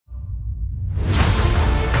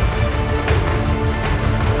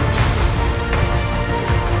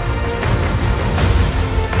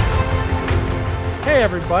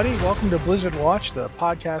everybody. Welcome to Blizzard Watch, the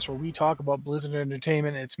podcast where we talk about Blizzard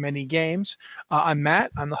Entertainment and its many games. I'm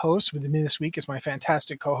Matt. I'm the host. With me this week is my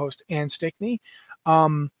fantastic co-host, Ann Stickney.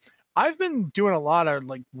 I've been doing a lot of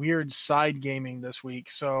weird side gaming this week,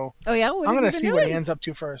 so Oh yeah, what I'm have going you to been see doing? what Ann's up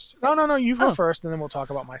to first. No, you go Oh, first, and then we'll talk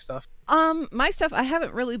about my stuff. my stuff. I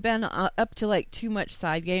haven't really been up to too much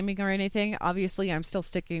side gaming or anything. Obviously, I'm still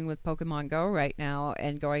sticking with Pokemon Go right now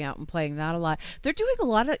and going out and playing that a lot. They're doing a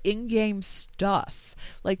lot of in-game stuff.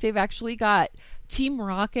 Like they've actually got Team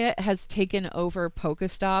Rocket has taken over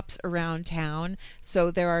Pokestops around town.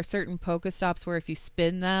 So there are certain Pokestops where if you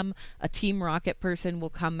spin them, a Team Rocket person will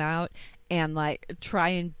come out and try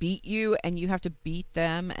and beat you, and you have to beat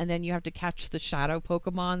them, and then you have to catch the shadow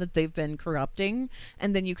Pokemon that they've been corrupting,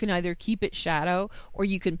 and then you can either keep it shadow or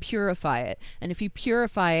you can purify it. And if you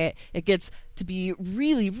purify it, it gets to be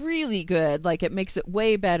really, really good. Like it makes it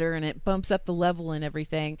way better and it bumps up the level and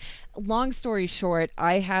everything. Long story short,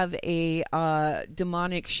 I have a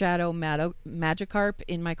demonic shadow Magikarp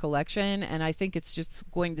in my collection, and I think it's just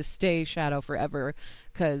going to stay shadow forever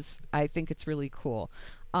because I think it's really cool.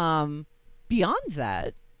 Beyond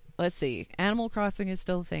that, let's see. Animal Crossing is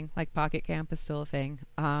still a thing. Like Pocket Camp is still a thing.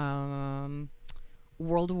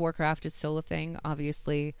 World of Warcraft is still a thing,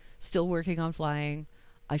 obviously. Still working on flying.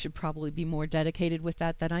 I should probably be more dedicated with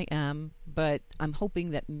that than I am, but I'm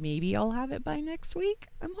hoping that maybe I'll have it by next week.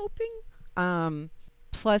 I'm hoping.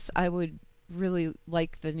 Plus, I would really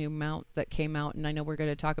like the new mount that came out, and I know we're going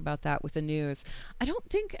to talk about that with the news. I don't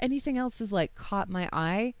think anything else has caught my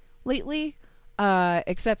eye lately.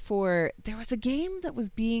 Except for there was a game that was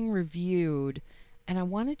being reviewed and I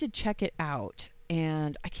wanted to check it out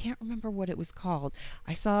and I can't remember what it was called.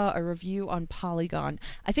 I saw a review on Polygon.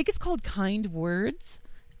 I think it's called Kind Words,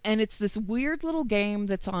 and it's this weird little game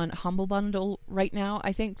that's on Humble Bundle right now.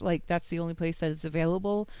 I think that's the only place that it's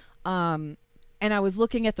available. And I was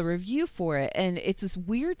looking at the review for it, and it's this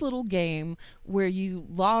weird little game where you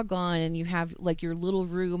log on and you have your little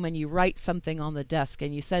room and you write something on the desk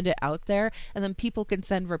and you send it out there, and then people can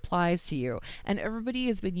send replies to you. And everybody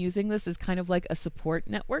has been using this as kind of like a support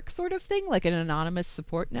network sort of thing, like an anonymous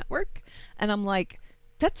support network. And I'm like,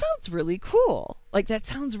 that sounds really cool. That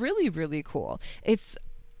sounds really, really cool.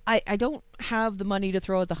 I don't have the money to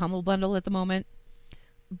throw at the Humble Bundle at the moment,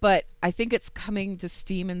 but I think it's coming to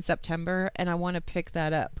Steam in September, and I want to pick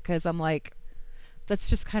that up because I'm like, that's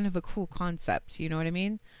just kind of a cool concept. You know what I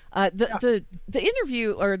mean? The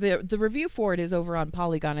interview or the review for it is over on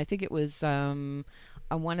Polygon. I think it was I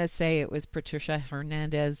want to say it was Patricia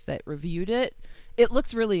Hernandez that reviewed it. It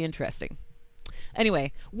looks really interesting.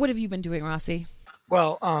 Anyway, what have you been doing, Rossi?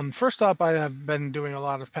 Well, first up, I have been doing a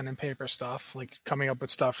lot of pen and paper stuff, like coming up with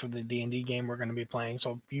stuff for the D&D game we're going to be playing,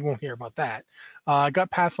 so you won't hear about that. I got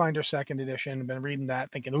Pathfinder 2nd Edition, been reading that,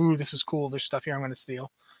 thinking, ooh, this is cool, there's stuff here I'm going to steal.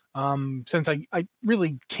 Since I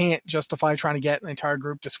really can't justify trying to get an entire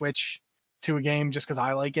group to switch to a game just because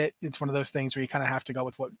I like it, it's one of those things where you kind of have to go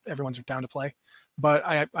with what everyone's down to play. But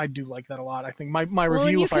I do like that a lot. I think my Well, and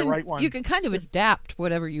review, if I write one... you can kind of adapt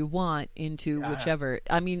whatever you want into whichever.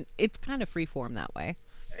 I mean, it's kind of freeform that way.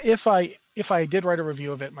 If I did write a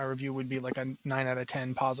review of it, my review would be like a 9 out of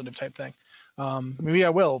 10 positive type thing. Maybe I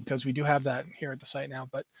will, because we do have that here at the site now.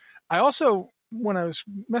 But I also, when I was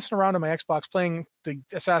messing around on my Xbox playing the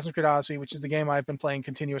Assassin's Creed Odyssey, which is the game I've been playing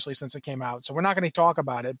continuously since it came out, so we're not going to talk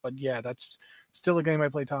about it, but yeah, that's still a game I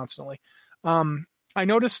play constantly. I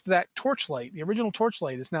noticed that Torchlight, the original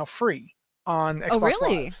Torchlight, is now free on Xbox Oh,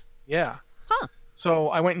 really? Live. Yeah. Huh. So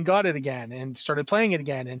I went and got it again and started playing it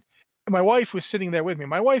again, and my wife was sitting there with me.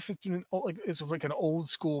 My wife is like an old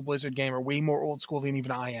school Blizzard gamer, way more old school than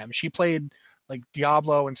even I am. She played like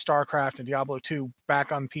Diablo and StarCraft and Diablo 2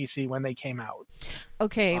 back on PC when they came out.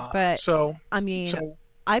 Okay, but so I mean, so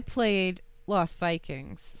I played Lost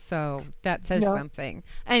Vikings, so that says something.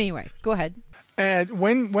 Anyway, go ahead. And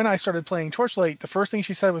when I started playing Torchlight, the first thing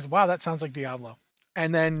she said was, "Wow, that sounds like Diablo."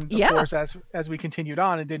 And then, of course, as we continued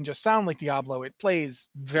on, it didn't just sound like Diablo. It plays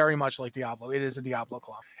very much like Diablo. It is a Diablo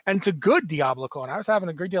clone. And it's a good Diablo clone. I was having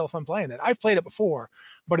a great deal of fun playing it. I've played it before,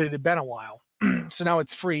 but it had been a while. So now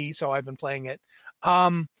it's free, so I've been playing it.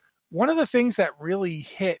 One of the things that really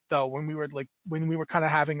hit, though, when we were kind of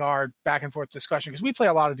having our back and forth discussion, because we play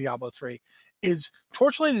a lot of Diablo 3, is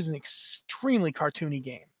Torchlight is an extremely cartoony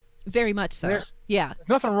game. Very much so. There's Yeah.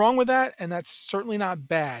 nothing wrong with that, and that's certainly not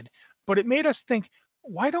bad. But it made us think,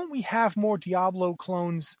 why don't we have more Diablo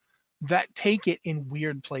clones that take it in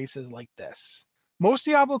weird places like this? Most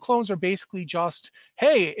Diablo clones are basically just,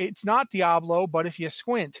 hey, it's not Diablo, but if you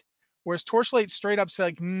squint. Whereas Torchlight straight up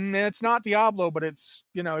said, it's not Diablo, but it's,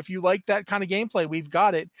 if you like that kind of gameplay, we've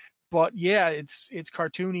got it. But yeah, it's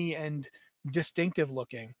cartoony and distinctive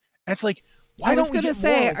looking. And it's like, why I was don't we going to get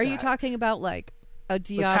more say, like are you that? talking about like Like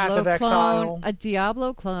Path of Exile. A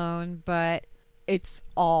Diablo clone, but it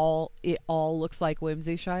all looks like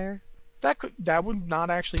Whimsyshire? That would not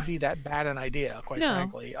actually be that bad an idea, quite No.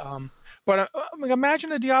 frankly. But like,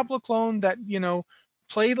 imagine a Diablo clone that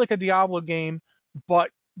played like a Diablo game,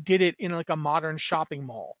 but did it in like a modern shopping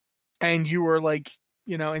mall, and you were like,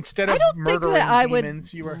 instead I of don't think that murdering I would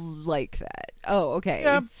demons, you were like that. Oh, okay.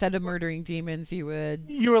 yeah, Instead of murdering demons, you would.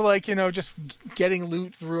 you were like just getting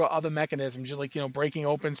loot through other mechanisms. You're like breaking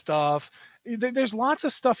open stuff. There's lots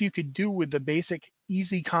of stuff you could do with the basic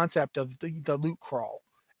easy concept of the loot crawl.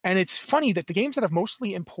 And it's funny that the games that have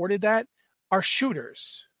mostly imported that are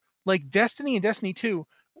shooters, like Destiny and Destiny 2.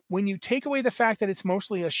 When you take away the fact that it's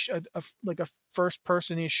mostly like a first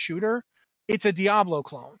person-ish shooter, it's a Diablo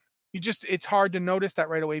clone. It's hard to notice that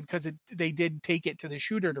right away because they did take it to the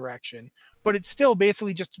shooter direction, but it's still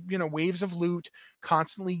basically just waves of loot,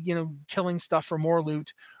 constantly killing stuff for more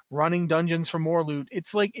loot, running dungeons for more loot.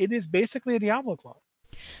 It's like it is basically a Diablo clone.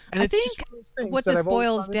 And I it's think just one of those things what that this I've always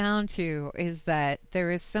boils wanted. down to is that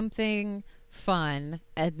there is something fun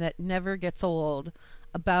and that never gets old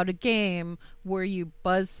about a game where you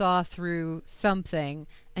buzzsaw through something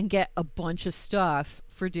and get a bunch of stuff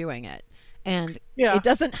for doing it. And Yeah, it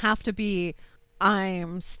doesn't have to be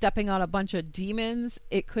I'm stepping on a bunch of demons.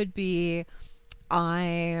 It could be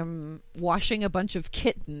I'm washing a bunch of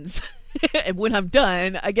kittens. And when I'm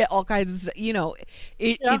done, I get all kinds of, yeah.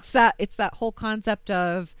 it's that whole concept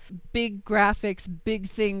of big graphics, big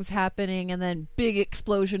things happening, and then big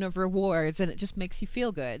explosion of rewards, and it just makes you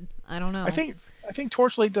feel good. I don't I know. think I think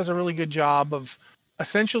Torchlight does a really good job of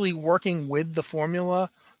essentially working with the formula,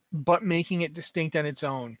 but making it distinct on its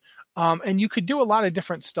own. And you could do a lot of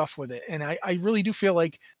different stuff with it. And I really do feel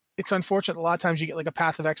like it's unfortunate a lot of times you get like a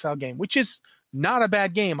Path of Exile game, which is not a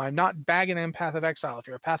bad game. I'm not bagging on Path of Exile. If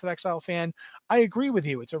you're a Path of Exile fan, I agree with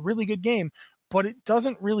you. It's a really good game, but it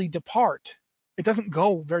doesn't really depart. It doesn't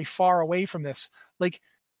go very far away from this. Like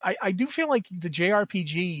I do feel like the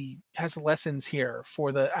JRPG has lessons here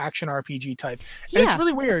for the action RPG type. And it's Yeah.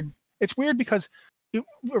 really weird. It's weird because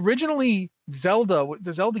originally the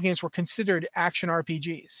Zelda games were considered action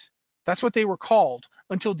RPGs. That's what they were called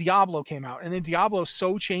until Diablo came out. And then Diablo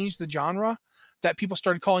so changed the genre that people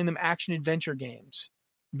started calling them action adventure games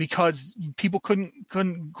because people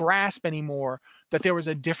couldn't grasp anymore that there was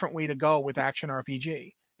a different way to go with action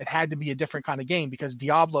RPG. It had to be a different kind of game because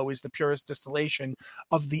Diablo is the purest distillation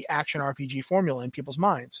of the action RPG formula in people's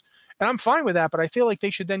minds. And I'm fine with that, but I feel like they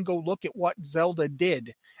should then go look at what Zelda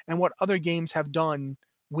did and what other games have done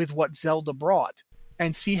with what Zelda brought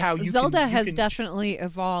and see how Zelda you has can definitely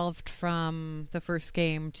evolved from the first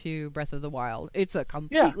game to Breath of the Wild. It's a yeah,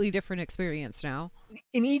 completely different experience now.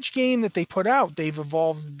 in each game that they put out, they've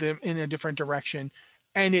evolved them in a different direction.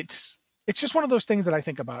 And it's just one of those things that I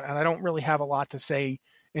think about, and I don't really have a lot to say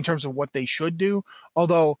in terms of what they should do.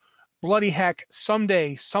 Although, bloody heck,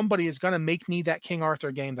 someday somebody is going to make me that King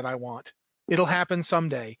Arthur game that I want. It'll happen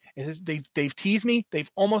someday. They've teased me. They've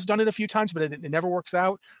almost done it a few times, but it never works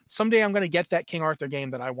out. Someday I'm going to get that King Arthur game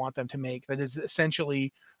that I want them to make. That is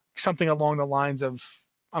essentially something along the lines of,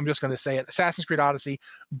 I'm just going to say it, Assassin's Creed Odyssey,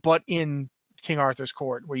 but in King Arthur's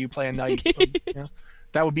court, where you play a knight.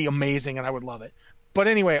 That would be amazing, and I would love it. But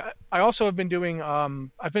anyway, I also have been doing.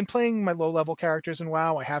 I've been playing my low level characters in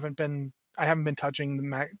WoW. I haven't been touching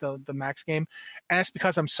the max game, and that's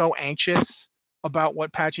because I'm so anxious about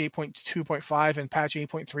what patch 8.2.5 and patch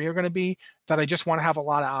 8.3 are going to be that I just want to have a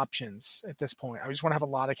lot of options at this point. I just want to have a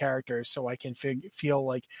lot of characters so I can feel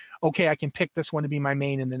like, okay, I can pick this one to be my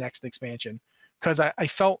main in the next expansion. Because I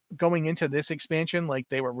felt going into this expansion like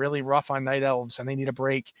they were really rough on Night Elves and they need a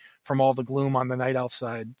break from all the gloom on the Night Elf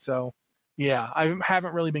side. So yeah, I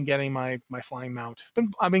haven't really been getting my flying mount.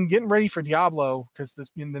 I've been getting ready for Diablo because the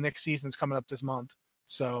next season's coming up this month.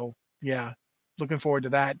 So yeah, looking forward to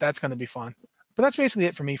that. That's going to be fun. But that's basically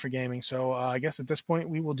it for me for gaming. So I guess at this point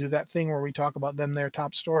we will do that thing where we talk about their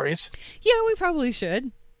top stories. Yeah, we probably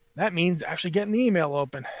should. That means actually getting the email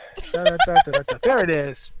open. There it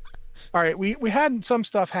is. All right, we had some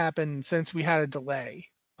stuff happen since we had a delay.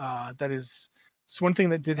 So one thing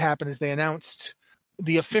that did happen is they announced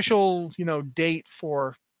the official date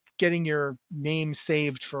for getting your name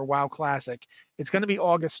saved for WoW Classic. It's going to be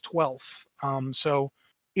August 12th. So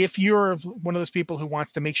if you're one of those people who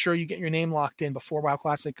wants to make sure you get your name locked in before WoW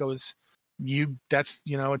Classic goes,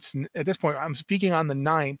 it's at this point I'm speaking on the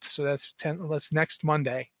 9th, so that's next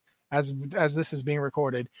Monday. As this is being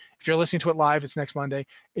recorded. If you're listening to it live, it's next Monday.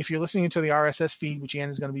 If you're listening to the RSS feed, which Ann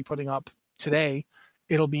is going to be putting up today,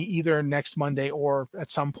 it'll be either next Monday or at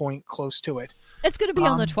some point close to it. It's going to be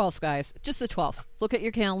on the 12th, guys. Just the 12th. Look at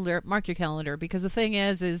your calendar. Mark your calendar, because the thing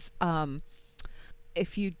is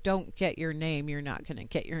if you don't get your name, you're not going to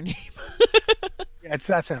get your name. Yeah, it's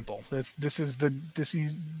that simple. This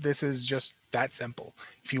is just that simple.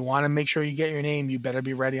 If you want to make sure you get your name, you better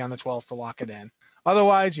be ready on the 12th to lock it in.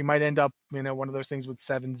 Otherwise, you might end up, one of those things with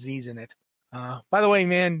 7 Z's in it. By the way,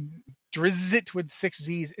 man, Drizzt with 6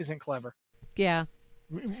 Z's isn't clever. Yeah.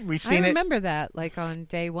 We've seen it. I remember that, like on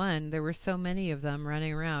day 1, there were so many of them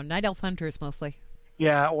running around. Night Elf Hunters mostly.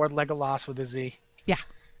 Yeah, or Legolas with a Z. Yeah.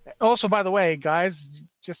 Also, by the way, guys,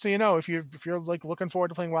 just so you know, if you're like looking forward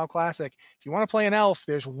to playing WoW Classic, if you want to play an elf,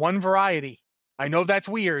 there's one variety. I know that's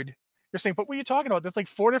weird. You're saying, but what are you talking about? There's like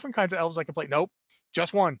 4 different kinds of elves I can play. Nope,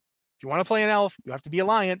 just one. If you want to play an elf, you have to be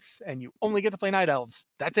Alliance, and you only get to play Night Elves.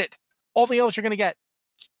 That's it. All the elves you're going to get.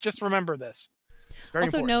 Just remember this. It's very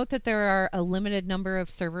important. Note that there are a limited number of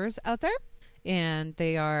servers out there, and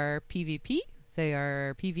they are PvP, they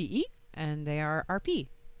are PvE, and they are RP.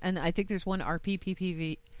 And I think there's one RP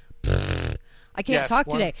PPV. I can't talk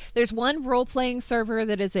today. There's one role-playing server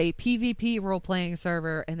that is a PvP role-playing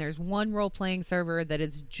server, and there's one role-playing server that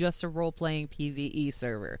is just a role-playing PvE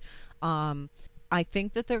server. I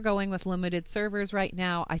think that they're going with limited servers right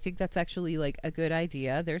now. I think that's actually like a good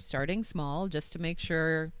idea. They're starting small just to make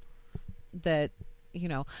sure that,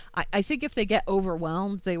 I think if they get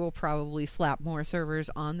overwhelmed, they will probably slap more servers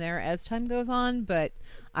on there as time goes on. But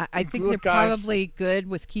I think they're probably good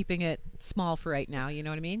with keeping it small for right now. You know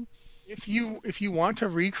what I mean? If you want to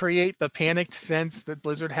recreate the panicked sense that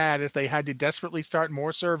Blizzard had as they had to desperately start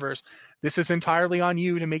more servers, this is entirely on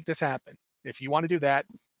you to make this happen. If you want to do that,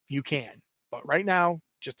 you can. But right now,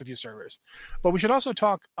 just a few servers. But we should also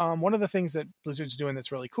talk, one of the things that Blizzard's doing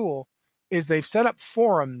that's really cool is they've set up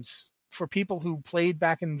forums for people who played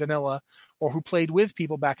back in vanilla or who played with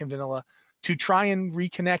people back in vanilla to try and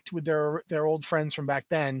reconnect with their old friends from back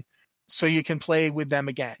then, so you can play with them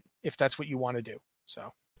again if that's what you want to do.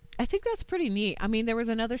 So I think that's pretty neat. I mean, there was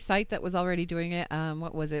another site that was already doing it.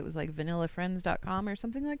 What was it? It was like vanillafriends.com or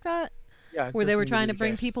something like that. Yeah, where they were trying to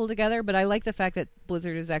bring people together. But I like the fact that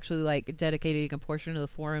Blizzard is actually like dedicating a portion of the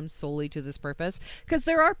forums solely to this purpose, because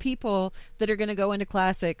there are people that are going to go into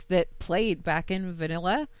Classic that played back in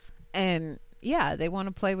vanilla, and yeah, they want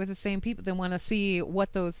to play with the same people. They want to see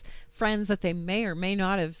what those friends that they may or may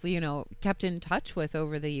not have, kept in touch with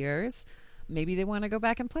over the years, maybe they want to go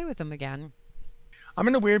back and play with them again. I'm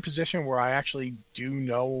in a weird position where I actually do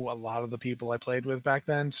know a lot of the people I played with back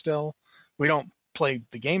then still. We don't play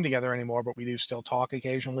the game together anymore, but we do still talk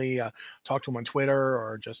occasionally, talk to them on Twitter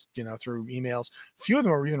or just, through emails. A few of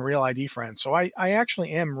them are even real ID friends. So I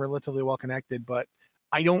actually am relatively well connected, but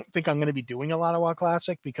I don't think I'm going to be doing a lot of WoW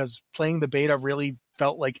Classic because playing the beta really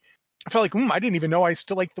felt like, I didn't even know I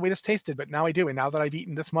still like the way this tasted, but now I do. And now that I've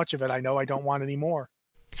eaten this much of it, I know I don't want any more.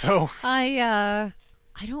 So I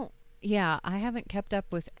haven't kept up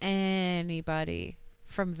with anybody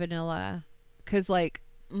from vanilla, because like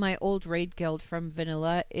my old raid guild from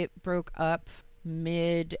vanilla, it broke up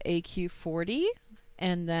mid AQ40,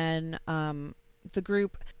 and then the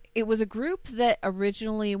group, it was a group that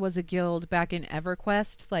originally was a guild back in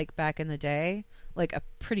EverQuest, like back in the day, like a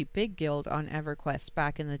pretty big guild on EverQuest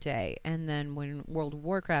back in the day. And then when World of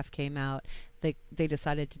Warcraft came out, they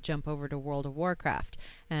decided to jump over to World of Warcraft,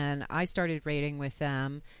 and I started raiding with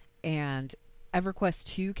them. And EverQuest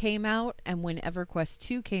 2 came out, and when EverQuest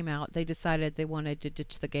 2 came out, they decided they wanted to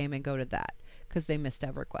ditch the game and go to that because they missed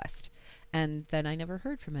EverQuest. And then I never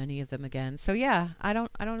heard from any of them again. So yeah, I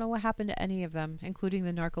don't know what happened to any of them, including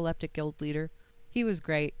the narcoleptic guild leader. He was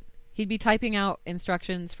great. He'd be typing out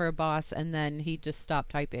instructions for a boss, and then he'd just stop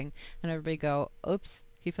typing, and everybody go, "Oops,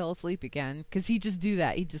 he fell asleep again," because he'd just do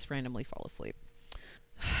that. He'd just randomly fall asleep.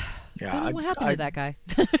 Yeah, don't know what happened to that guy.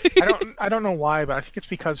 I don't know why, but I think it's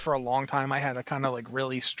because for a long time I had a kind of like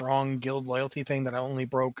really strong guild loyalty thing that I only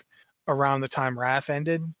broke around the time Wrath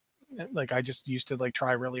ended. Like I just used to like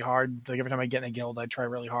try really hard. Like every time I get in a guild, I'd try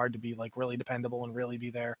really hard to be like really dependable and really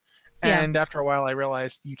be there. Yeah. And after a while, I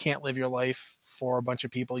realized you can't live your life for a bunch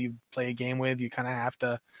of people you play a game with. You kind of have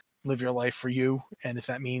to live your life for you. And if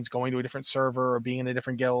that means going to a different server or being in a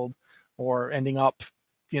different guild or ending up,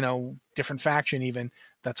 different faction even,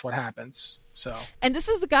 that's what happens. So. And this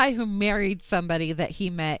is the guy who married somebody that he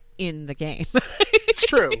met in the game. It's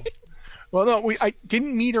true. Well, no, I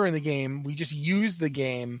didn't meet her in the game. We just used the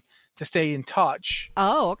game to stay in touch.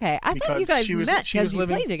 Oh, okay. I thought you guys met because you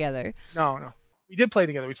played together. No. We did play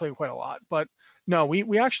together. We played quite a lot. But no,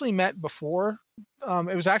 we actually met before.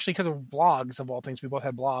 It was actually because of blogs, of all things. We both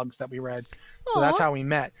had blogs that we read. So that's how we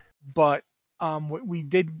met. But we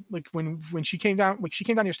did, like, when she came down, like, she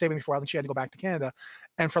came down here, stayed with me for a while, then she had to go back to Canada,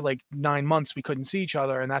 and for like 9 months we couldn't see each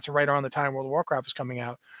other, and that's right around the time World of Warcraft was coming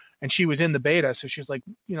out, and she was in the beta, so she was like,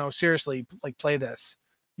 seriously, like, play this.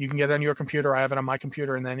 You can get it on your computer, I have it on my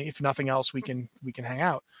computer, and then if nothing else, we can hang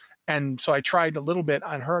out. And so I tried a little bit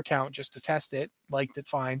on her account just to test it, liked it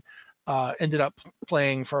fine, ended up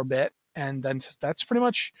playing for a bit, and then that's pretty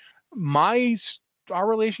much our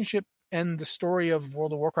relationship and the story of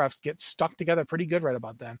World of Warcraft gets stuck together pretty good right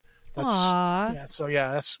about then. Aww. Yeah. So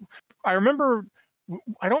yeah, I don't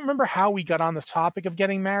remember how we got on the topic of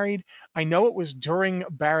getting married. I know it was during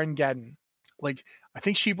Baron Geddon. Like, I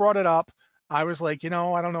think she brought it up. I was like, I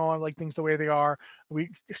don't know, I like things the way they are. We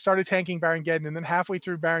started tanking Baron Geddon, and then halfway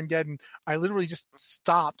through Baron Geddon, I literally just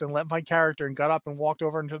stopped and let my character and got up and walked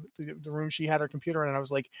over into the room she had her computer in, and I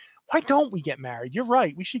was like, why don't we get married? You're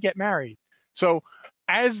right, we should get married. So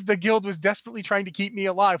as the guild was desperately trying to keep me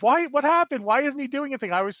alive, what happened? Why isn't he doing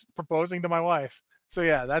anything? I was proposing to my wife. So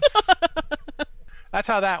yeah, that's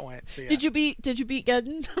how that went. So, yeah. Did you beat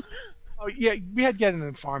Geddon? Oh yeah, we had Geddon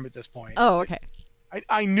and Farm at this point. Oh, okay.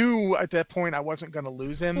 I knew at that point I wasn't going to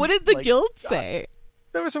lose him. What did the guild say?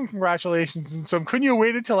 There were some congratulations and some, couldn't you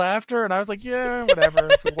wait until after? And I was like, yeah, whatever.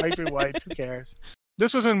 If we wait, we wait. Who cares?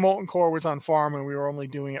 This was when Molten Core was on Farm and we were only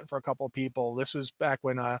doing it for a couple of people. This was back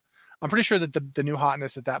when I'm pretty sure that the new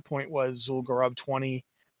hotness at that point was Zul'Gurub 20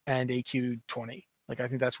 and AQ 20. Like, I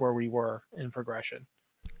think that's where we were in progression.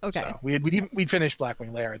 Okay. So we'd finished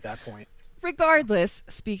Blackwing Lair at that point. Regardless,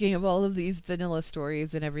 speaking of all of these vanilla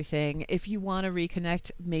stories and everything, if you want to reconnect,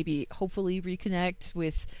 hopefully reconnect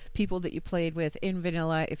with people that you played with in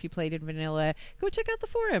vanilla, if you played in vanilla, go check out the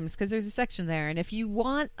forums, because there's a section there. And if you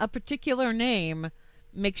want a particular name,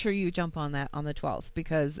 make sure you jump on that on the 12th,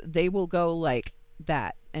 because they will go like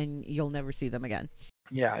that and you'll never see them again.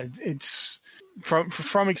 Yeah, it's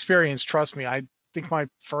from experience, trust me. I think my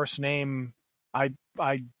first name,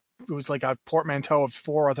 it was like a portmanteau of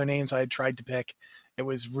 4 other names I had tried to pick. It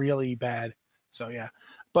was really bad. So yeah.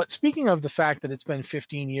 But speaking of the fact that it's been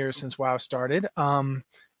 15 years since WoW started, and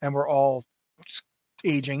we're all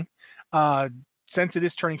aging, since it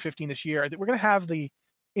is turning 15 this year, we're going to have the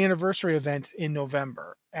anniversary event in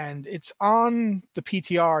November, and it's on the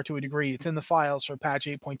PTR to a degree. It's in the files for patch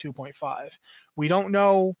 8.2.5. We don't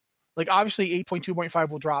know, like, obviously 8.2.5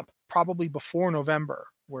 will drop probably before November.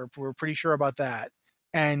 We're pretty sure about that.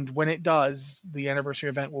 And when it does, the anniversary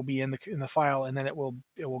event will be in the file, and then it will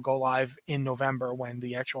go live in November when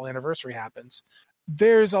the actual anniversary happens.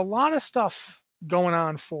 There's a lot of stuff going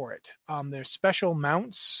on for it. There's special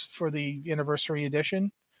mounts for the anniversary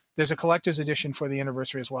edition. There's a collector's edition for the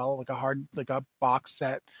anniversary as well, like a box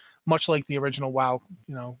set, much like the original WoW,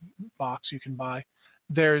 box you can buy.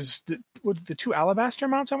 There's the 2 Alabaster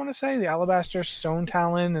mounts, I want to say, the Alabaster Stone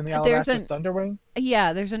Talon and the Alabaster Thunderwing.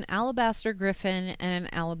 Yeah, there's an Alabaster Griffin and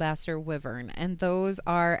an Alabaster Wyvern, and those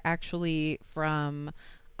are actually from,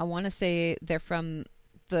 I want to say they're from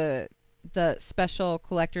the special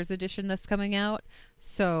collector's edition that's coming out.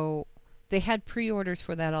 So they had pre-orders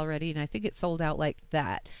for that already, and I think it sold out like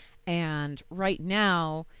that. And right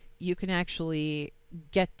now, you can actually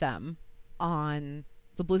get them on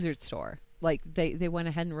the Blizzard store. Like, they went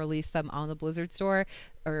ahead and released them on the Blizzard store,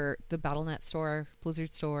 or the Battle.net store,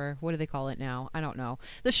 Blizzard store. What do they call it now? I don't know.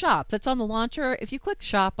 The shop that's on the launcher. If you click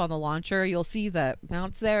shop on the launcher, you'll see the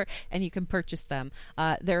mounts there, and you can purchase them.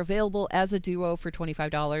 They're available as a duo for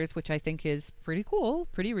 $25, which I think is pretty cool,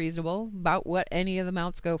 pretty reasonable, about what any of the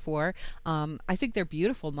mounts go for. I think they're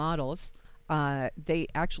beautiful models. They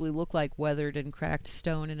actually look like weathered and cracked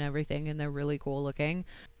stone and everything, and they're really cool looking.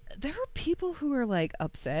 There are people who are like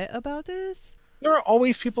upset about this. There are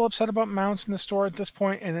always people upset about mounts in the store at this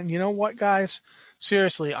point, and then, you know what, guys?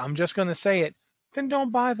 Seriously, I'm just going to say it. Then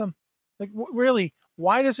don't buy them. Like, really,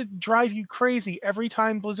 why does it drive you crazy every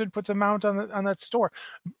time Blizzard puts a mount on that store?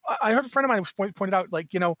 I heard a friend of mine pointed out, like,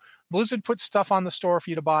 Blizzard puts stuff on the store for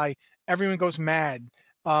you to buy. Everyone goes mad.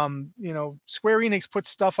 Square Enix puts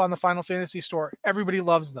stuff on the Final Fantasy store. Everybody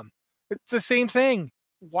loves them. It's the same thing.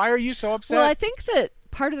 Why are you so upset? Well, I think that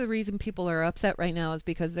part of the reason people are upset right now is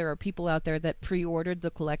because there are people out there that pre-ordered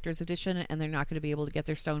the collector's edition, and they're not going to be able to get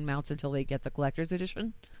their stone mounts until they get the collector's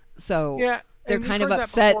edition. So yeah, they're kind of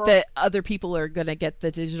upset that other people are going to get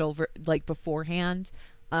the digital beforehand.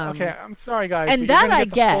 Okay, I'm sorry, guys. And that I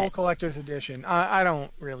get. Full collector's edition. I don't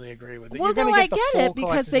really agree with it. Well, no, I get it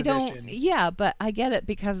because they don't. Edition. Yeah, but I get it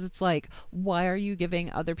because it's like, why are you giving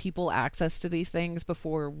other people access to these things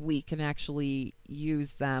before we can actually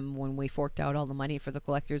use them when we forked out all the money for the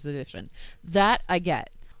collector's edition? That I get.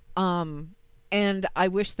 And I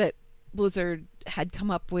wish that Blizzard had come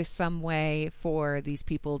up with some way for these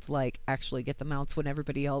people to like actually get the mounts when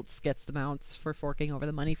everybody else gets the mounts for forking over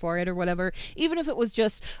the money for it or whatever. Even if it was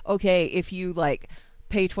just, okay, if you like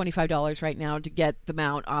pay $25 right now to get the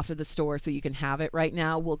mount off of the store so you can have it right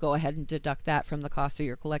now, we'll go ahead and deduct that from the cost of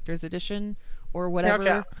your collector's edition or whatever.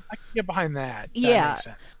 Yeah, okay. I can get behind that. Yeah. Makes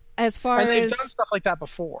sense. As far and they've as done stuff like that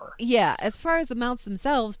before. Yeah, as far as the mounts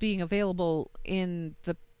themselves being available in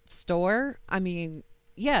the store, I mean,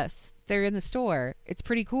 yes, they're in the store. It's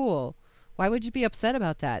pretty cool. Why would you be upset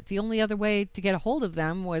about that? The only other way to get a hold of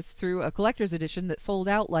them was through a collector's edition that sold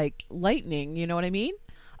out like lightning, you know what I mean?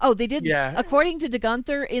 Oh, they did. Yeah. According to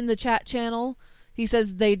DeGunther in the chat channel, he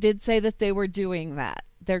says they did say that they were doing that.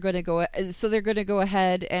 They're going to go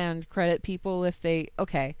ahead and credit people if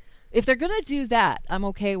they're going to do that, I'm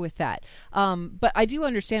okay with that. But I do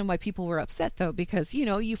understand why people were upset, though, because,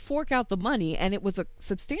 you fork out the money, and it was a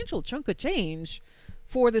substantial chunk of change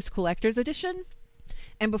for this collector's edition.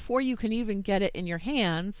 And before you can even get it in your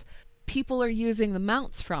hands, people are using the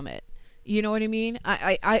mounts from it. You know what I mean?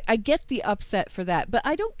 I get the upset for that, but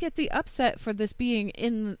I don't get the upset for this being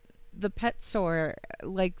in the pet store,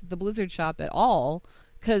 like the Blizzard shop, at all.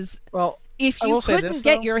 Because if you couldn't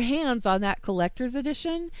get your hands on that collector's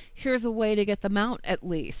edition, here's a way to get the mount at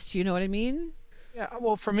least. You know what I mean? Yeah,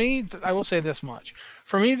 well, for me, I will say this much.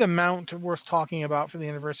 For me, the mount worth talking about for the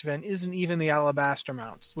anniversary event isn't even the Alabaster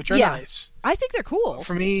mounts, which are nice. I think they're cool.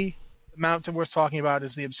 For me, the mount worth talking about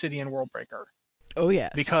is the Obsidian Worldbreaker. Oh,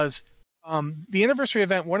 yes. Because the anniversary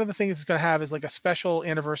event, one of the things it's going to have is like a special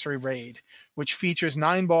anniversary raid, which features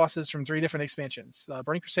 9 bosses from 3 different expansions: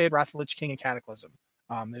 Burning Crusade, Wrath of the Lich King, and Cataclysm.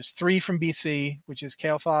 There's 3 from BC, which is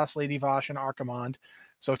Kael'thas, Lady Vosh, and Archimonde.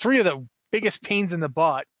 So 3 of the biggest pains in the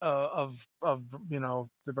butt of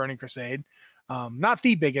the Burning Crusade. Not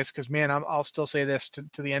the biggest, because man, I'll still say this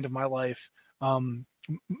to the end of my life.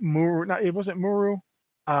 Muru, it wasn't Muru.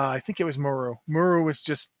 I think it was Muru. Muru was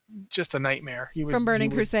just a nightmare. He was from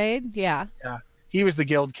Burning Crusade. Yeah. Yeah, he was the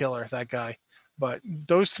guild killer, that guy. But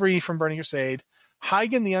those 3 from Burning Crusade,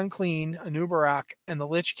 Hygen the Unclean, Anubarak, and the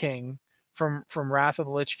Lich King from Wrath of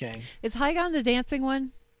the Lich King. Is Hygon the dancing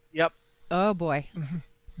one? Yep. Oh boy.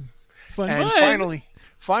 Fun.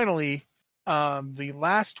 Finally, the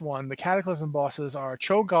last one, the Cataclysm bosses are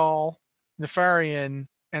Cho'Gall, Nefarian,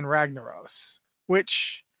 and Ragnaros,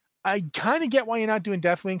 which I kind of get why you're not doing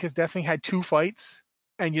Deathwing, because Deathwing had 2 fights,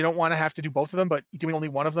 and you don't want to have to do both of them, but doing only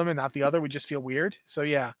one of them and not the other would just feel weird. So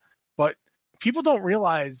yeah, but people don't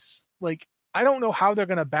realize, like, I don't know how they're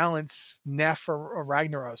going to balance Neff or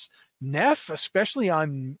Ragnaros. Neff, especially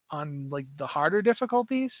on like the harder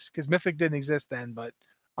difficulties, because Mythic didn't exist then, but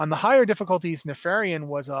on the higher difficulties, Nefarian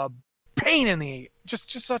was a pain in the just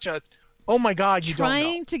such a, oh my god, you don't know.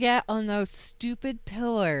 Trying to get on those stupid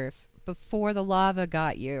pillars before the lava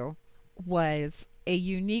got you was a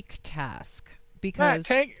unique task, because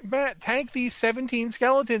Matt, tank these 17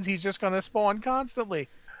 skeletons. He's just going to spawn constantly.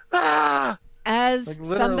 As like,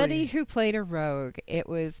 somebody who played a rogue, it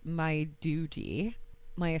was my duty,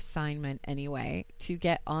 my assignment anyway, to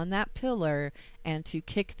get on that pillar and to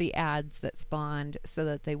kick the ads that spawned so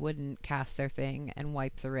that they wouldn't cast their thing and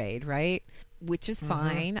wipe the raid, right? Which is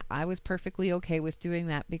fine. I was perfectly okay with doing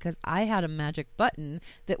that because I had a magic button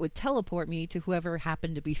that would teleport me to whoever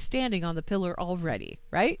happened to be standing on the pillar already,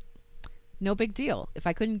 right? No big deal. If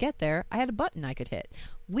I couldn't get there, I had a button I could hit.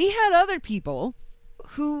 We had other people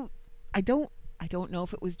who I don't know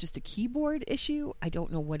if it was just a keyboard issue. I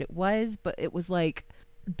don't know what it was, but it was like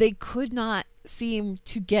they could not seem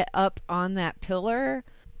to get up on that pillar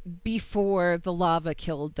before the lava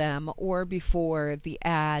killed them or before the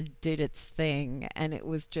ad did its thing, and it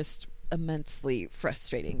was just immensely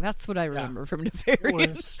frustrating. That's what I remember from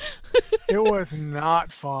Nefarian. It was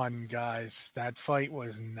not fun, guys. That fight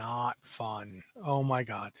was not fun. Oh my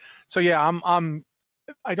god. So yeah,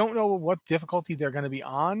 I don't know what difficulty they're going to be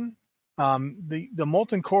on. The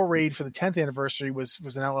Molten Core raid for the 10th anniversary was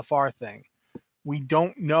an LFR thing. We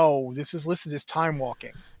don't know. This is listed as time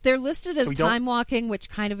walking. They're listed as time walking, which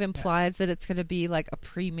kind of implies that it's going to be like a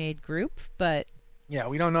pre-made group, but yeah,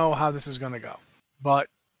 we don't know how this is going to go. But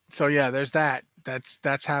so yeah, there's that.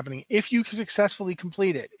 That's happening. If you successfully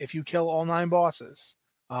complete it, if you kill all 9 bosses,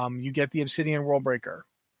 you get the Obsidian Worldbreaker,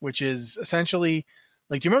 which is essentially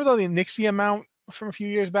like, do you remember the Nyxia mount from a few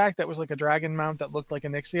years back that was like a dragon mount that looked like a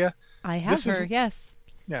Nyxia? I have her, yes.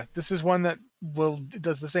 Yeah, this is one that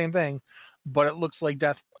does the same thing, but it looks like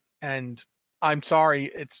Death. And I'm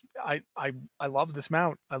sorry, I love this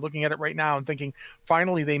mount. I'm looking at it right now and thinking,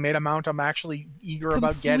 finally they made a mount I'm actually eager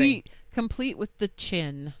about getting. Complete with the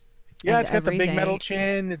chin. Yeah, it's got the big metal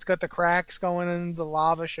chin. It's got the cracks going and the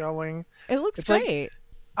lava showing. It looks great.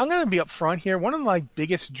 I'm gonna be upfront here. One of my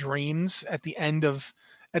biggest dreams at the end of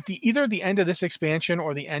either the end of this expansion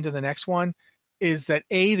or the end of the next one is that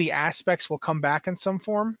the aspects will come back in some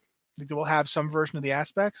form. Like we'll have some version of the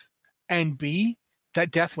aspects, and B,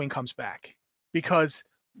 that Deathwing comes back. Because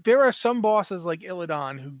there are some bosses like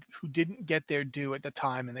Illidan who didn't get their due at the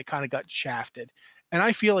time and they kind of got shafted. And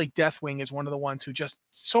I feel like Deathwing is one of the ones who just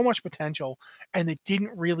so much potential and it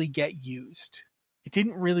didn't really get used. It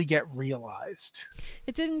didn't really get realized.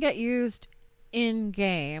 It didn't get used in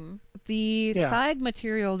game. The side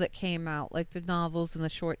material that came out, like the novels and the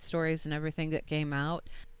short stories and everything that came out,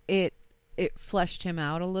 it fleshed him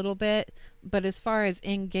out a little bit. But as far as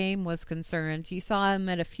in game was concerned, you saw him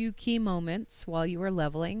at a few key moments while you were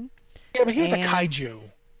leveling. Yeah, but he was a kaiju.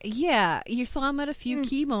 Yeah, you saw him at a few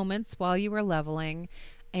key moments while you were leveling,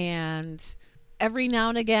 and every now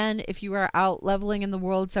and again, if you were out leveling in the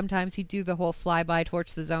world, sometimes he'd do the whole flyby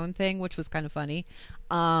torch the zone thing, which was kind of funny.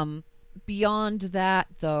 Beyond that,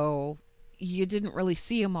 though, you didn't really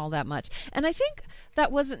see him all that much. And I think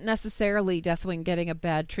that wasn't necessarily Deathwing getting a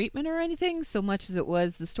bad treatment or anything, so much as it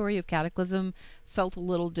was the story of Cataclysm felt a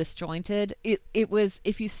little disjointed. It was,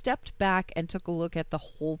 if you stepped back and took a look at the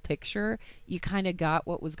whole picture, you kind of got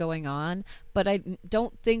what was going on. But I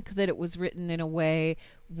don't think that it was written in a way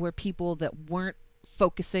where people that weren't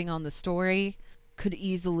focusing on the story could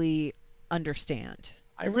easily understand.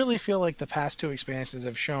 I really feel like the past two expansions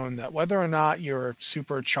have shown that whether or not you're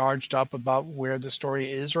super charged up about where the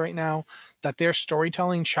story is right now, that their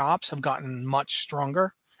storytelling chops have gotten much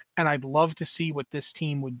stronger. And I'd love to see what this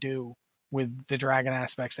team would do with the Dragon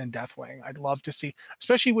aspects and Deathwing. I'd love to see,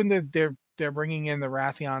 especially when they're bringing in the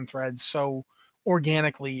Wrathion threads so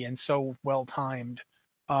organically and so well timed.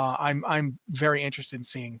 I'm very interested in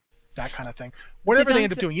seeing that kind of thing. Whatever they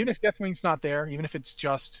end up doing, even if Deathwing's not there, even if it's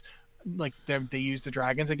just like they use the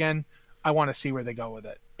dragons again, I want to see where they go with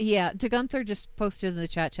it. Yeah, DeGunther just posted in the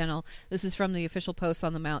chat channel. This is from the official post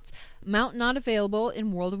on the mounts. Mount not available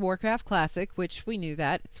in World of Warcraft Classic, which we knew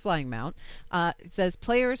that. It's flying mount. It says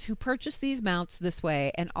players who purchase these mounts this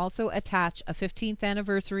way and also attach a 15th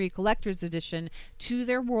anniversary collector's edition to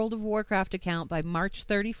their World of Warcraft account by March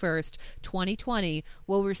 31st, 2020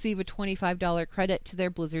 will receive a $25 credit to their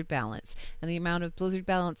Blizzard balance. And the amount of Blizzard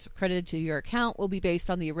balance credited to your account will be based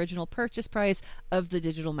on the original purchase price of the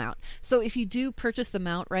digital mount. So if you do purchase the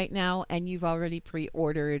mount right now and you've already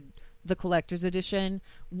pre-ordered the collector's edition,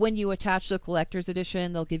 when you attach the collector's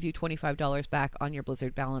edition, they'll give you $25 back on your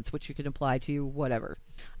Blizzard balance, which you can apply to whatever.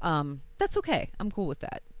 That's okay. I'm cool with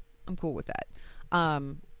that.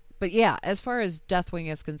 But yeah, as far as Deathwing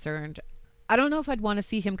is concerned, I don't know if I'd want to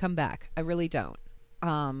see him come back. I really don't.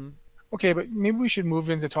 Okay, but maybe we should move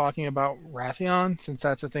into talking about Wrathion, since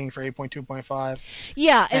that's a thing for 8.2.5.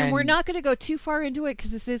 Yeah, and we're not going to go too far into it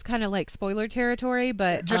because this is kind of like spoiler territory,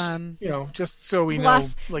 but just just so we know,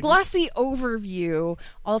 like, glossy overview.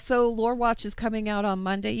 Also, Lore Watch is coming out on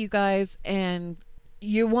Monday, you guys, and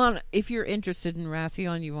if you're interested in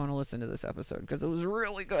Wrathion, you want to listen to this episode because it was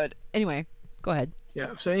really good. Anyway, go ahead.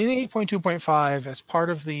 Yeah, so in 8.2.5, as part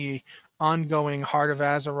of the ongoing Heart of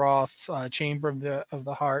Azeroth, Chamber of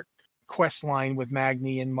the Heart quest line with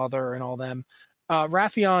Magni and Mother and all them,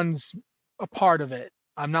 Wrathion's a part of it.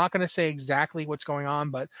 I'm not going to say exactly what's going on,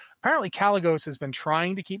 but apparently Kalecgos has been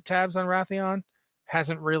trying to keep tabs on Wrathion,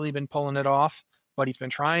 hasn't really been pulling it off, but he's been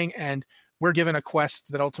trying, and we're given a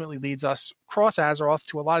quest that ultimately leads us across Azeroth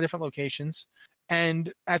to a lot of different locations,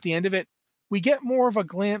 and at the end of it, we get more of a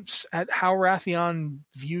glimpse at how Wrathion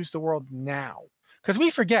views the world now. Because we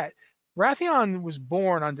forget, Wrathion was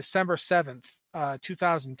born on December 7th,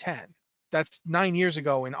 2010. That's 9 years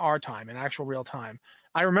ago in our time, in actual real time.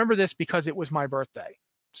 I remember this because it was my birthday.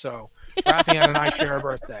 So Wrathion and I share a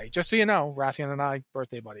birthday. Just so you know, Wrathion and I,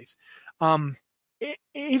 birthday buddies.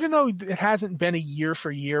 Even though it hasn't been a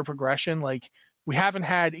year-for-year progression, like we haven't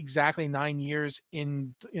had exactly 9 years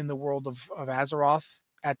in the world of Azeroth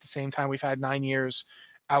at the same time we've had 9 years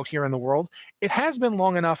out here in the world, it has been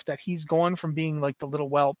long enough that he's gone from being like the little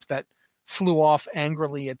whelp that flew off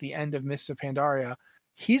angrily at the end of Mists of Pandaria.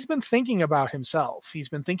 He's been thinking about himself. He's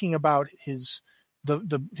been thinking about his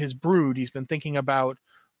brood. He's been thinking about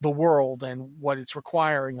the world and what it's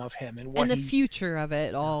requiring of him and the future of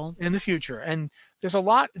it all. In the future. And there's a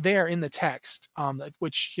lot there in the text,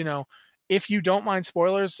 which, if you don't mind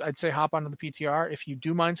spoilers, I'd say hop onto the PTR. If you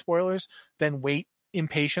do mind spoilers, then wait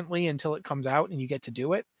impatiently until it comes out and you get to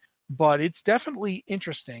do it. But it's definitely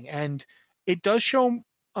interesting, and it does show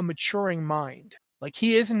a maturing mind. Like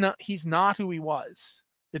he's not who he was.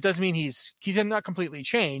 It doesn't mean he's not completely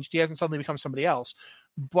changed. He hasn't suddenly become somebody else,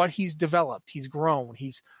 but he's developed, he's grown,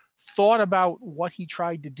 he's thought about what he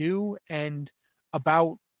tried to do, and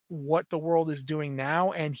about what the world is doing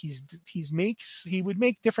now, and he would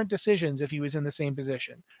make different decisions if he was in the same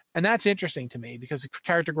position, and that's interesting to me because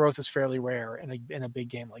character growth is fairly rare in a big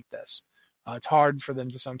game like this. It's hard for them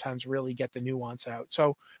to sometimes really get the nuance out.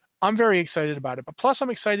 So I'm very excited about it. But plus, I'm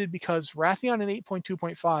excited because Wrathion in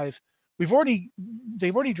 8.2.5,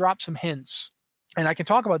 they've already dropped some hints, and I can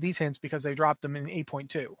talk about these hints because they dropped them in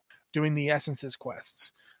 8.2, doing the Essences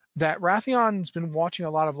quests. That Wrathion's been watching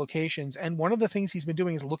a lot of locations, and one of the things he's been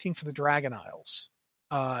doing is looking for the Dragon Isles.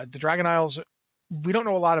 The Dragon Isles, we don't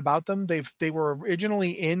know a lot about them. They were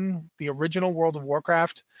originally in the original World of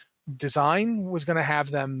Warcraft design, was going to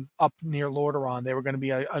have them up near Lordaeron. They were going to be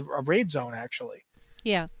a raid zone, actually.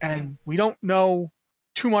 Yeah. And we don't know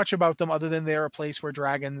too much about them other than they're a place where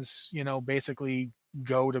dragons, basically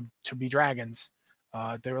go to be dragons.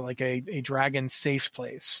 They were like a dragon safe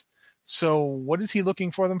place. So what is he looking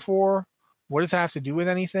for them for? What does it have to do with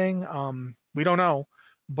anything? We don't know,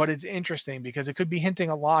 but it's interesting because it could be hinting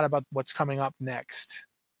a lot about what's coming up next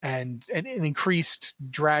and an increased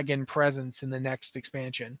dragon presence in the next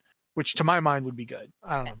expansion, which to my mind would be good.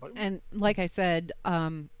 I don't know. But... And like I said,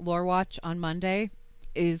 Lore Watch on Monday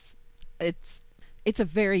it's a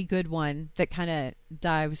very good one that kind of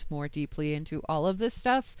dives more deeply into all of this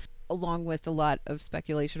stuff, along with a lot of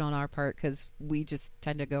speculation on our part because we just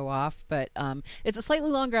tend to go off. But it's a slightly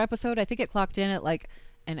longer episode. I think it clocked in at like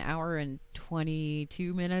an hour and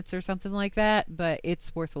 22 minutes or something like that, but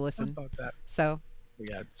it's worth a listen. About that. So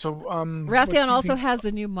yeah. So Wrathion also has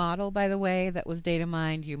a new model, by the way, that was data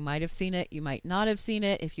mined. You might have seen it. You might not have seen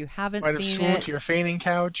it. If you haven't might seen have swooned it, to your feigning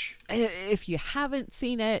couch. If you haven't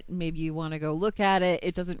seen it, maybe you want to go look at it.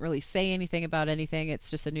 It doesn't really say anything about anything. It's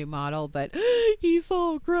just a new model, but he's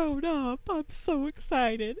all grown up. I'm so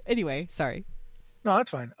excited. Anyway, sorry. No, that's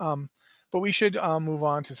fine. But we should move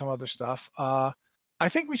on to some other stuff. I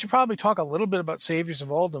think we should probably talk a little bit about Saviors of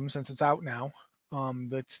Uldum since it's out now.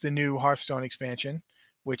 That's the new Hearthstone expansion,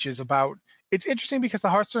 which is about... It's interesting because the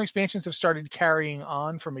Hearthstone expansions have started carrying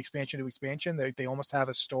on from expansion to expansion. They almost have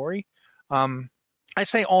a story. I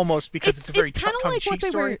say almost because it's a very tongue-in-cheek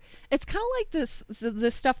story. It's kind of like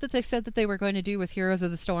the stuff that they said that they were going to do with Heroes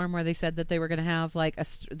of the Storm, where they said that they were going to have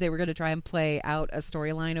they were going to try and play out a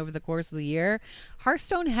storyline over the course of the year.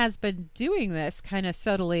 Hearthstone has been doing this kind of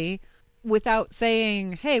subtly, without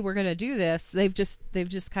saying, "Hey, we're going to do this." They've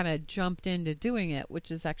just kind of jumped into doing it,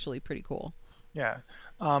 which is actually pretty cool. Yeah.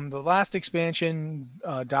 The last expansion,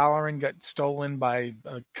 Dalaran got stolen by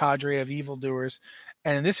a cadre of evildoers,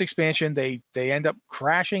 and in this expansion, they end up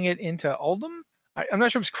crashing it into Uldum. I'm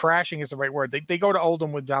not sure if crashing is the right word. They go to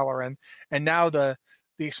Uldum with Dalaran, and now the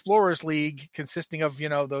Explorers League, consisting of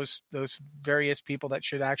those various people that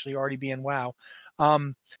should actually already be in WoW,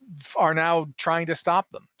 are now trying to stop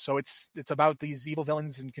them. So it's about these evil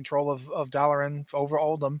villains in control of Dalaran over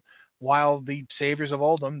Uldum, while the Saviors of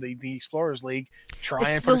Uldum, the Explorers League, try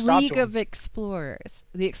and put a stop to them. The League of Explorers.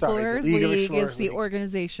 The Explorers League is the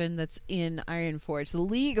organization that's in Ironforge. The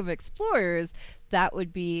League of Explorers, that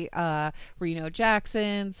would be Reno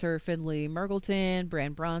Jackson, Sir Finley Murgleton,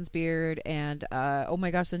 Bran Bronzebeard, and oh my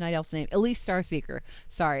gosh, the Night Elf's name, Elise Starseeker.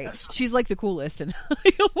 Sorry, yes. She's like the coolest, and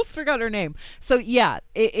I almost forgot her name. So yeah,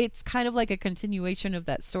 it's kind of like a continuation of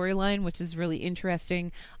that storyline, which is really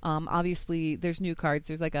interesting. Obviously, there's new cards.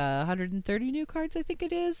 There's like 130 new cards, I think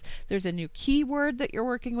it is. There's a new keyword that you're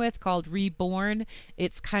working with called Reborn.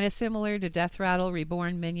 It's kind of similar to Death Rattle.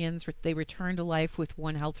 Reborn minions, they return to life with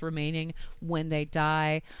 1 health remaining when they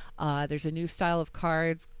die. There's a new style of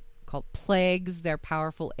cards called Plagues. They're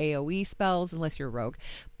powerful AoE spells, unless you're a rogue.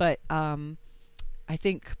 But I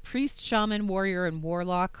think Priest, Shaman, Warrior, and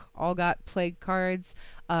Warlock all got Plague cards.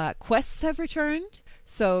 Quests have returned.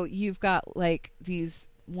 So you've got like these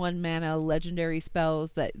 1 mana legendary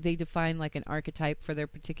spells that they define like an archetype for their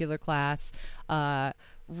particular class.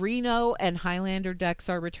 Reno and Highlander decks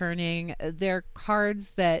are returning. They're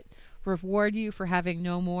cards that reward you for having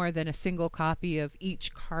no more than a single copy of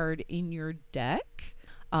each card in your deck.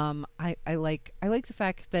 I like the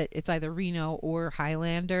fact that it's either Reno or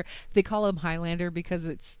Highlander. They call him Highlander because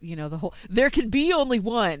it's, the whole, there can be only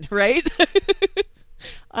one, right?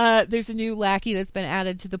 There's a new lackey that's been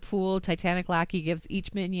added to the pool. Titanic Lackey gives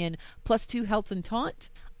each minion +2 health and taunt,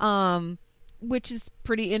 which is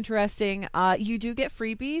pretty interesting. You do get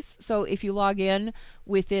freebies, so if you log in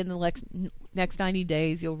within the next 90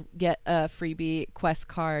 days, you'll get a freebie quest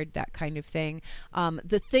card, that kind of thing.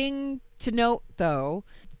 The thing to note, though,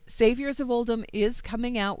 Saviors of Uldum is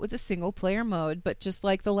coming out with a single-player mode, but just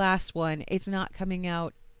like the last one, it's not coming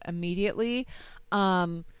out immediately.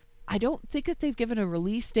 I don't think that they've given a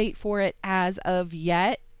release date for it as of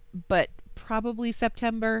yet, but probably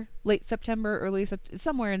September, late September,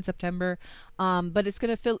 somewhere in September. But it's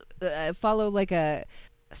going to follow like a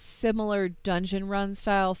similar dungeon run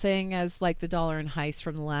style thing as like the Dollar and Heist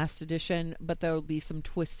from the last edition, but there will be some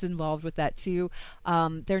twists involved with that too.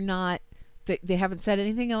 They're not they haven't said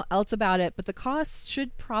anything else about it, but the costs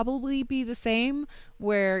should probably be the same,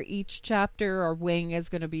 where each chapter or wing is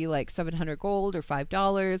going to be like 700 gold or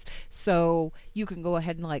 $5. So you can go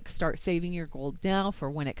ahead and like start saving your gold now for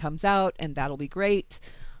when it comes out, and that'll be great.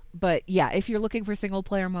 But yeah, if you're looking for single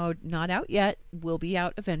player mode, not out yet, will be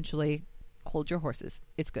out eventually. Hold your horses.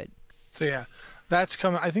 It's good. So yeah, that's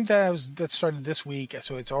coming. I think that started this week,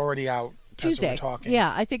 so it's already out. Tuesday. Talking.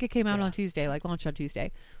 Yeah, I think it came out on Tuesday, like launched on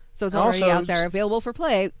Tuesday. So it's already out there, available for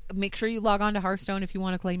play. Make sure you log on to Hearthstone if you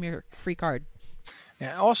want to claim your free card.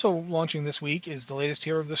 Yeah, also launching this week is the latest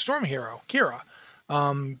hero of the Storm hero, Kira.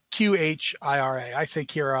 Qhira. I say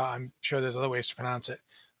Kira. I'm sure there's other ways to pronounce it.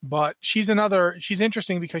 But she's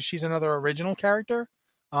interesting because she's another original character.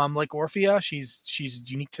 Like Orphea, she's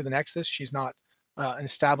unique to the Nexus. She's not an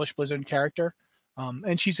established Blizzard character.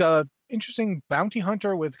 And she's a interesting bounty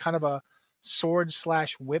hunter with kind of a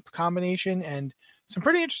sword/whip combination and some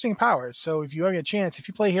pretty interesting powers. So if you have a chance, if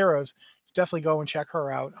you play Heroes, definitely go and check her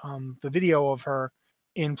out. The video of her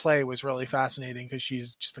in play was really fascinating because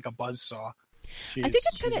she's just like a buzzsaw. I think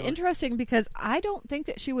it's kind of interesting because I don't think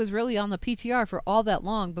that she was really on the PTR for all that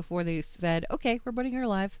long before they said, okay, we're putting her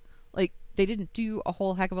live. Like, they didn't do a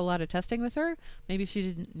whole heck of a lot of testing with her. Maybe she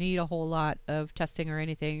didn't need a whole lot of testing or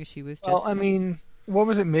anything. She was just... Well, I mean, what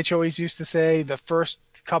was it Mitch always used to say? The first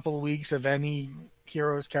couple of weeks of any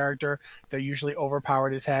Heroes character, they're usually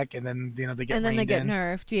overpowered as heck, and then they get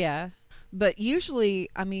nerfed. Yeah, but usually,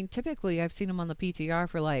 I mean, typically, I've seen them on the PTR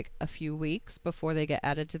for like a few weeks before they get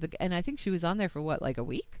added to the. And I think she was on there for what, like a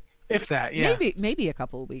week, if that. Yeah, maybe a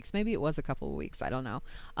couple of weeks. Maybe it was a couple of weeks. I don't know.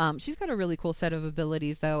 She's got a really cool set of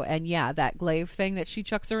abilities though, and yeah, that glaive thing that she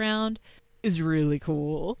chucks around is really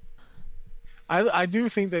cool. I do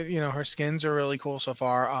think that her skins are really cool so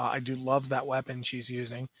far. I do love that weapon she's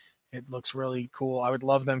using. It looks really cool. I would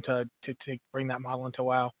love them to bring that model into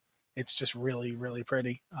WoW. It's just really, really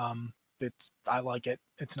pretty. I like it.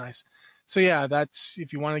 It's nice. So yeah, that's,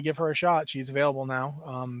 if you want to give her a shot, she's available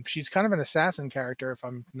now. She's kind of an assassin character, if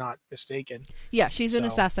I'm not mistaken. Yeah, she's an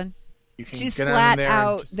assassin. She's flat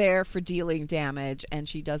out there for dealing damage, and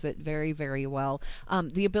she does it very, very well.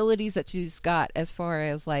 The abilities that she's got as far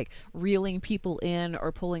as like reeling people in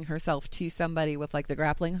or pulling herself to somebody with like the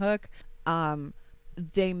grappling hook,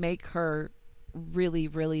 they make her really,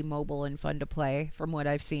 really mobile and fun to play. From what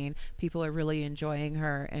I've seen, people are really enjoying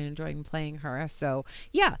her and enjoying playing her. So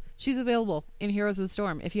yeah, she's available in Heroes of the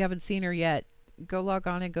Storm. If you haven't seen her yet, go log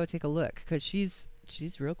on and go take a look, because she's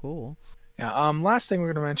real cool. Yeah. Last thing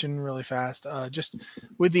we're going to mention really fast, just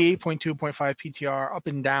with the 8.2.5 PTR up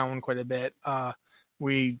and down quite a bit,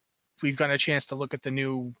 we've gotten a chance to look at the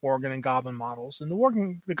new Worgen and Goblin models, and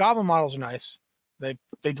the Goblin models are nice.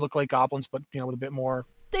 They look like goblins, but with a bit more.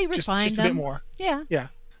 They refined just them. A bit more. Yeah. Yeah.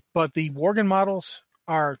 But the Worgen models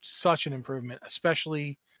are such an improvement,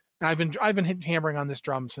 especially. And I've been hammering on this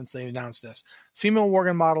drum since they announced this. Female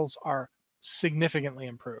Worgen models are significantly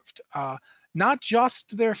improved. Not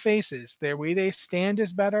just their faces, their way they stand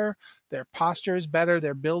is better, their posture is better,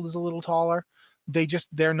 their build is a little taller.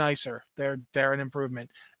 They're nicer. They're an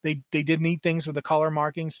improvement. They did neat things with the color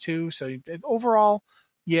markings too. So overall,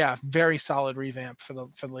 yeah, very solid revamp for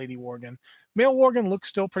the Lady Worgen. Male Worgen looks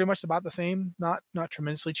still pretty much about the same, not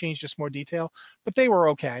tremendously changed, just more detail, but they were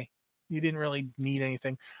okay. You didn't really need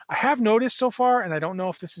anything. I have noticed so far, and I don't know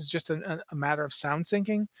if this is just a matter of sound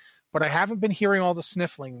syncing, but I haven't been hearing all the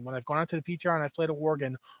sniffling. When I've gone out to the PTR and I've played a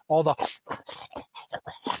Worgen, all the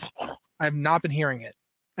I've not been hearing it.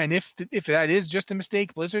 And if that is just a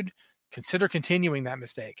mistake, Blizzard, consider continuing that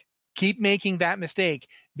mistake. Keep making that mistake,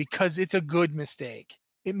 because it's a good mistake.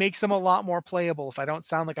 It makes them a lot more playable if I don't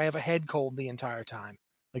sound like I have a head cold the entire time.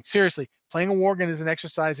 Like, seriously, playing a Worgen is an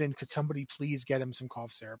exercise in, could somebody please get him some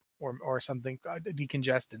cough syrup or something,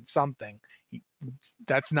 decongestant, something.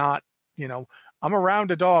 That's not, I'm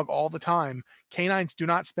around a dog all the time. Canines do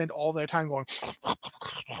not spend all their time going.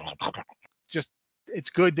 Just,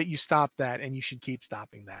 it's good that you stop that, and you should keep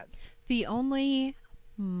stopping that. The only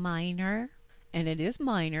minor, and it is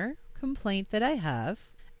minor, complaint that I have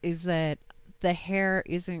is that the hair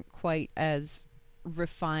isn't quite as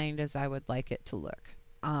refined as I would like it to look.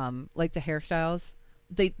 Like the hairstyles,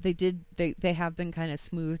 they have been kind of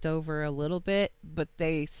smoothed over a little bit, but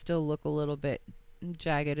they still look a little bit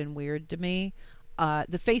jagged and weird to me.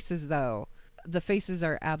 The faces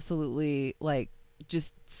are absolutely like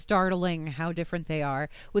just startling how different they are.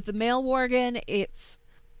 With the male Worgen, it's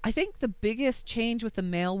I think the biggest change with the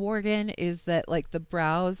male Worgen is that like the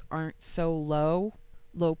brows aren't so low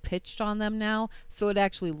pitched on them now, so it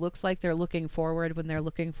actually looks like they're looking forward when they're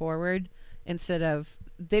looking forward instead of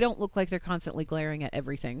they don't look like they're constantly glaring at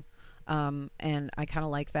everything. And I kind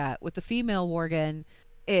of like that. With the female Worgen,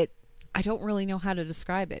 I don't really know how to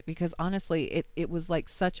describe it because honestly, it was like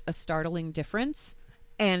such a startling difference,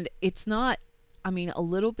 and it's not. I mean, a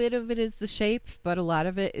little bit of it is the shape, but a lot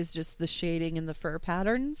of it is just the shading and the fur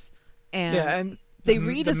patterns. And they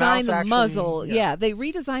redesigned the muzzle. Yeah, they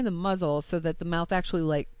redesigned the muzzle so that the mouth actually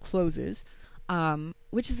like closes,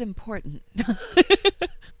 which is important.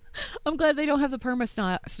 I'm glad they don't have the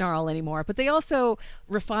perma snarl anymore. But they also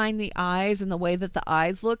refine the eyes and the way that the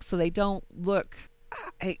eyes look, so they don't look.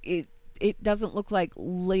 It doesn't look like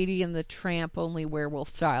Lady and the Tramp only werewolf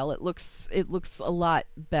style. It looks a lot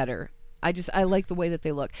better. I like the way that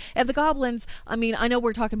they look. And the goblins, I mean, I know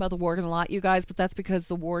we're talking about the Worgen a lot, you guys, but that's because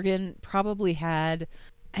the Worgen probably had,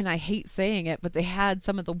 and I hate saying it, but they had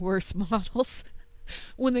some of the worst models.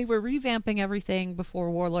 When they were revamping everything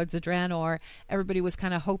before Warlords of Draenor, everybody was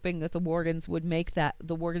kind of hoping that the Worgen would make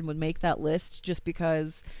that list just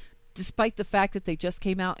because despite the fact that they just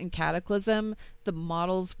came out in Cataclysm, the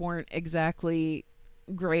models weren't exactly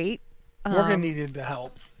great. Worgen needed the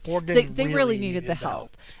help. They really needed the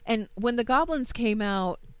help. And when the goblins came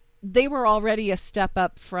out, they were already a step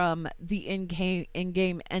up from the in-game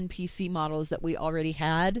NPC models that we already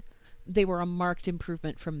had. They were a marked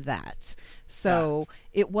improvement from that. So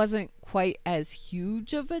it wasn't quite as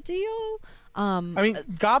huge of a deal. I mean,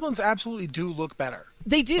 goblins absolutely do look better.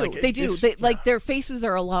 They do. They do. Their faces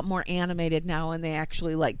are a lot more animated now, and they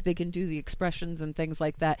actually they can do the expressions and things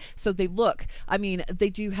like that. So they look. I mean, they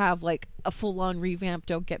do have like a full-on revamp.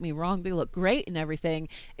 Don't get me wrong. They look great and everything.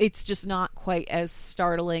 It's just not quite as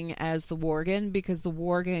startling as the Worgen because the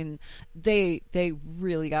Worgen they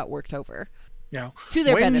really got worked over. Yeah. To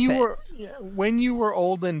their benefit. When you were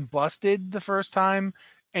old and busted the first time,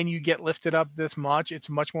 and you get lifted up this much, it's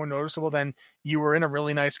much more noticeable than you were in a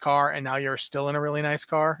really nice car and now you're still in a really nice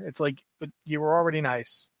car. It's like, but you were already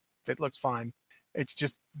nice. It looks fine. It's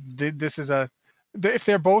just, if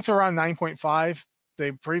they're both around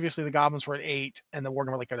 9.5, previously the goblins were at 8 and the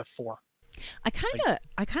Worgen were like at a 4. I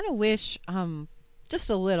kind of wish, just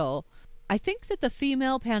a little, I think that the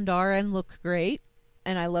female Pandaren look great.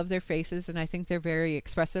 And I love their faces, and I think they're very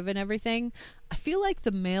expressive and everything. I feel like the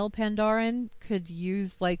male Pandaren could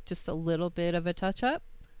use like just a little bit of a touch-up.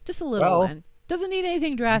 Just a little one. Doesn't need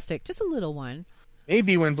anything drastic, just a little one.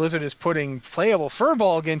 Maybe when Blizzard is putting playable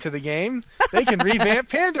Furbolg into the game, they can revamp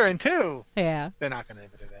Pandaren too. Yeah. They're not going to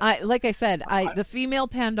do that. Like I said, the female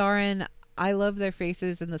Pandaren, I love their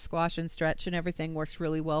faces, and the squash and stretch and everything works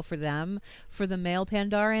really well for them. For the male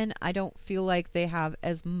Pandaren, I don't feel like they have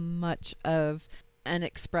as much of an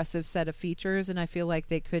expressive set of features, and I feel like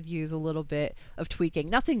they could use a little bit of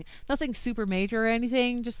tweaking. Nothing super major or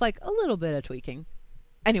anything, just like a little bit of tweaking.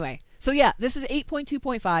 Anyway, so yeah, this is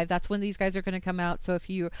 8.2.5. That's when these guys are going to come out. So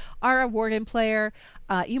if you are a Worgen player,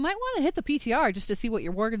 you might want to hit the PTR just to see what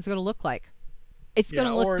your Worgen's going to look like. It's going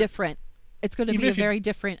to look different. It's going to be a very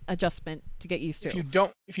different adjustment to get used to.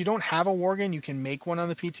 If you don't have a Worgen, you can make one on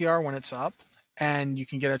the PTR when it's up. And you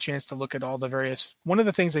can get a chance to look at all the various. One of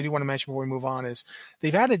the things I do want to mention before we move on is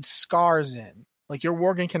they've added scars in. Like your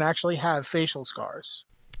Worgen can actually have facial scars,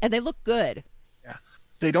 and they look good. Yeah,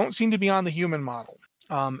 they don't seem to be on the human model.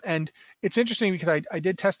 And it's interesting because I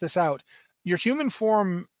did test this out. Your human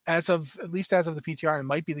form, at least as of the PTR, and it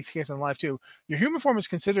might be the case in live too. Your human form is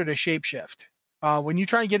considered a shapeshift. When you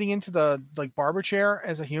try getting into the barber chair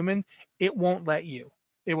as a human, it won't let you.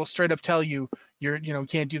 It will straight up tell you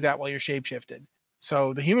can't do that while you're shapeshifted.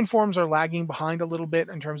 So the human forms are lagging behind a little bit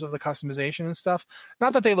in terms of the customization and stuff.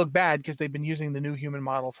 Not that they look bad because they've been using the new human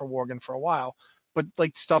model for Worgen for a while, but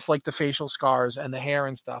like stuff like the facial scars and the hair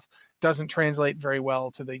and stuff doesn't translate very well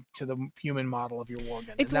to the human model of your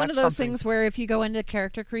Worgen. It's one of those things where if you go into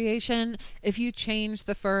character creation, if you change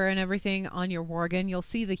the fur and everything on your Worgen, you'll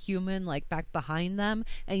see the human like back behind them,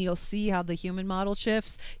 and you'll see how the human model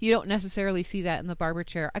shifts. You don't necessarily see that in the barber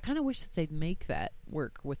chair. I kind of wish that they'd make that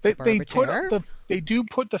work with the barber chair. They do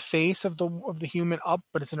put the face of the human up,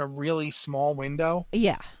 but it's in a really small window.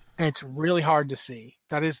 Yeah. And it's really hard to see.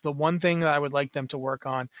 That is the one thing that I would like them to work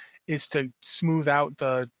on, is to smooth out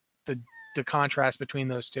the contrast between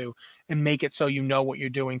those two and make it so you know what you're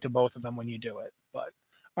doing to both of them when you do it. But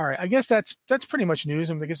all right, I guess that's pretty much news,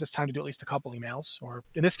 and it gives us time to do at least a couple emails. Or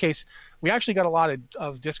in this case, we actually got a lot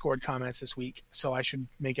of Discord comments this week, so I should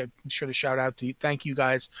sure to shout out to thank you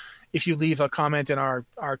guys. If you leave a comment in our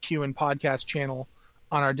Q and podcast channel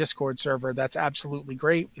on our Discord server, that's absolutely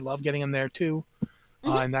great. We love getting them there too.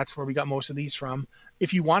 and that's where we got most of these from.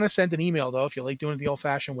 If you want to send an email, though, if you like doing it the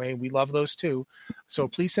old-fashioned way, we love those too. So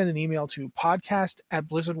please send an email to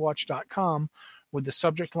podcast@blizzardwatch.com with the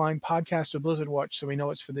subject line podcast or Blizzard Watch, so we know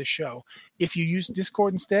it's for this show. If you use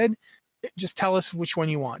Discord instead, just tell us which one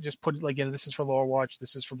you want. Just put it like, this is for Lore Watch,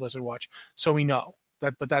 this is for Blizzard Watch, so we know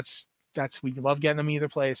that. But that's we love getting them either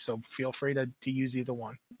place, so feel free to use either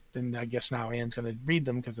one. And I guess now Anne's going to read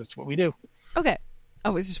them because that's what we do. Okay. I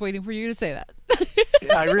was just waiting for you to say that.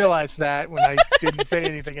 I realized that when I didn't say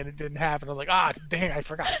anything and it didn't happen. I was like, dang, I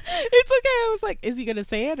forgot. It's okay. I was like, is he going to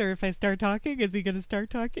say it? Or if I start talking, is he going to start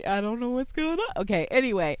talking? I don't know what's going on. Okay,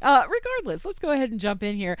 anyway, regardless, let's go ahead and jump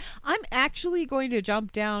in here. I'm actually going to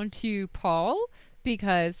jump down to Paul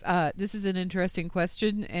because this is an interesting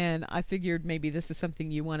question, and I figured maybe this is something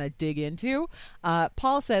you want to dig into.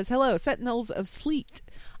 Paul says, hello, Sentinels of Sleet.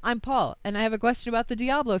 I'm Paul, and I have a question about the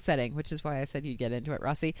Diablo setting, which is why I said you'd get into it,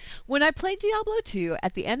 Rossi. When I played Diablo 2,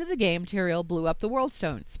 at the end of the game, Tyrael blew up the World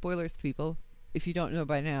Stone. Spoilers, people. If you don't know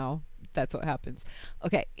by now, that's what happens.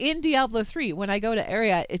 Okay, in Diablo 3, when I go to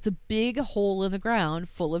Ariat, it's a big hole in the ground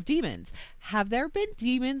full of demons. Have there been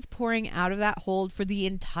demons pouring out of that hole for the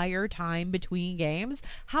entire time between games?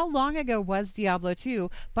 How long ago was Diablo 2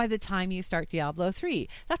 by the time you start Diablo 3?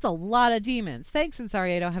 That's a lot of demons. Thanks, and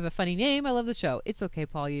sorry I don't have a funny name. I love the show. It's okay,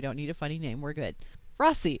 Paul. You don't need a funny name. We're good.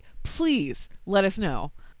 Rossi, please let us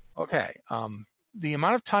know. Okay. The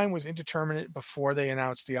amount of time was indeterminate before they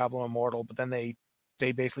announced Diablo Immortal, but then they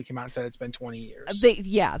basically came out and said it's been 20 years.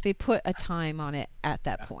 They put a time on it at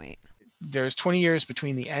that point. There's 20 years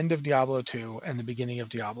between the end of Diablo 2 and the beginning of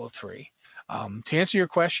Diablo 3. To answer your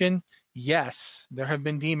question, yes, there have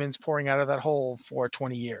been demons pouring out of that hole for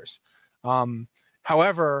 20 years.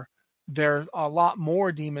 However, there are a lot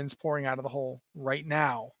more demons pouring out of the hole right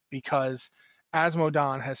now because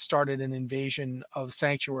Asmodon has started an invasion of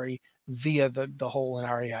Sanctuary via the hole in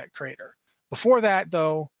Ariat crater. Before that,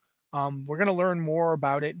 though, we're going to learn more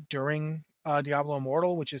about it during Diablo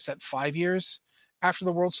Immortal, which is set 5 years after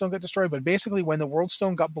the World Stone got destroyed. But basically, when the World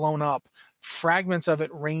Stone got blown up, fragments of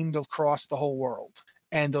it rained across the whole world.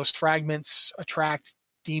 And those fragments attract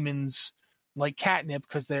demons like catnip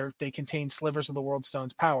because they contain slivers of the World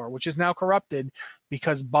Stone's power, which is now corrupted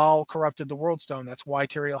because Baal corrupted the World Stone. That's why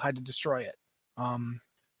Tyrael had to destroy it.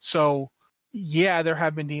 So, yeah, there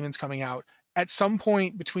have been demons coming out. At some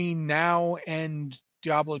point between now and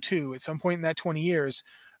Diablo 2, at some point in that 20 years,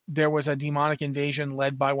 there was a demonic invasion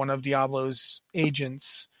led by one of Diablo's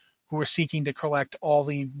agents who were seeking to collect all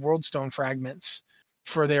the Worldstone fragments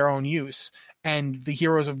for their own use. And the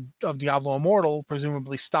heroes of Diablo Immortal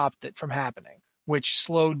presumably stopped it from happening, which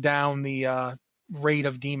slowed down the rate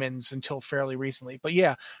of demons until fairly recently. But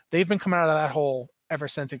yeah, they've been coming out of that hole ever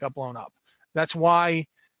since it got blown up. That's why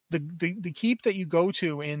the keep that you go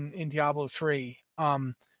to in Diablo 3,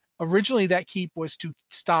 originally that keep was to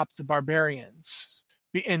stop the barbarians.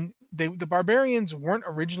 And the barbarians weren't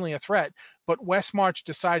originally a threat, but Westmarch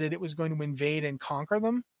decided it was going to invade and conquer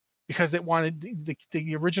them because it wanted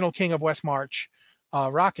the original king of Westmarch,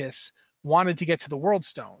 Rakis, wanted to get to the World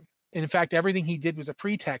Stone. And in fact, everything he did was a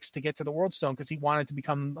pretext to get to the World Stone because he wanted to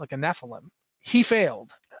become like a Nephilim. He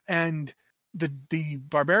failed. And the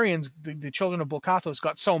barbarians, the children of Bulkathos,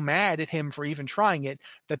 got so mad at him for even trying it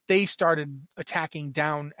that they started attacking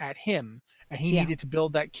down at him, and he needed to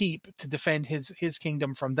build that keep to defend his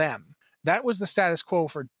kingdom from them. That was the status quo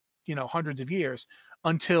for hundreds of years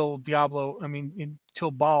until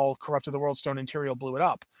until Baal corrupted the World Stone and Tyrael blew it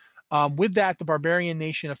up. With that, the barbarian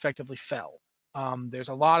nation effectively fell. There's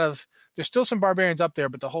still some barbarians up there,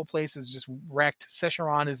 but the whole place is just wrecked.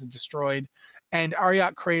 Sescheron is destroyed. And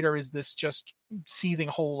Ariat Crater is this just seething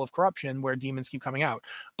hole of corruption where demons keep coming out.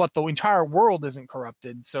 But the entire world isn't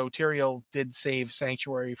corrupted, so Tyrael did save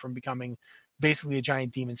Sanctuary from becoming basically a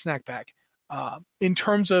giant demon snack pack. In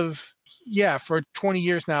terms of, for 20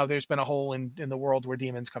 years now, there's been a hole in the world where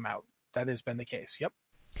demons come out. That has been the case. Yep.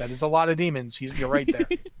 That is a lot of demons. You're right there.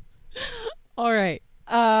 All right.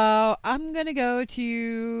 I'm going to go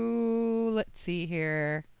to, let's see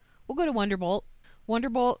here. We'll go to Wonderbolt.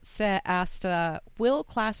 Wonderbolt asked, will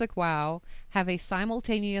Classic WoW have a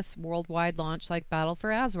simultaneous worldwide launch like Battle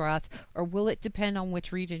for Azeroth, or will it depend on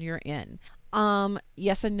which region you're in?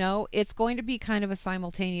 Yes and no. It's going to be kind of a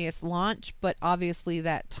simultaneous launch, but obviously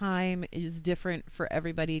that time is different for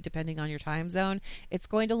everybody depending on your time zone. It's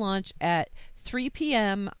going to launch at 3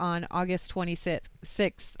 p.m. on August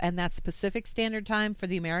 26th, and that's Pacific Standard Time for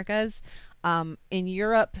the Americas. In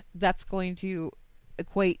Europe, that's going to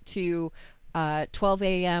equate to 12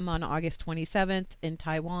 a.m. on August 27th. In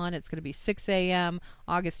Taiwan, it's going to be 6 a.m.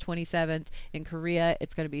 August 27th. In Korea,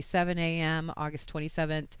 it's going to be 7 a.m. August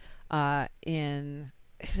 27th. in,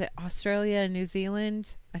 is it Australia and New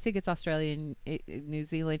Zealand? I think it's Australia and New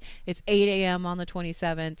Zealand. It's 8 a.m. on the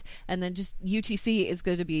 27th. And then just UTC is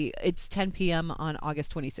going to be, it's 10 p.m. on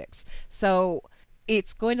August 26th. So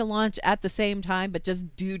it's going to launch at the same time, but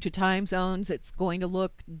just due to time zones, it's going to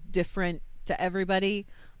look different to everybody.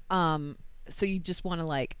 So you just want to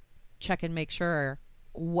like check and make sure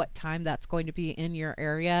what time that's going to be in your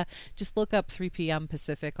area. Just look up 3 p.m.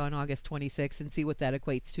 Pacific on August 26th and see what that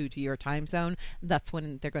equates to your time zone. That's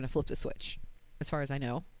when they're going to flip the switch, as far as I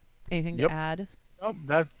know. Anything to add? Oh,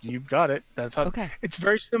 that you've got it. That's how. Okay. It's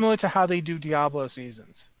very similar to how they do Diablo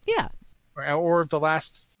seasons. Yeah. Or the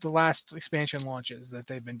last expansion launches that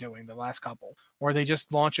they've been doing, the last couple, or they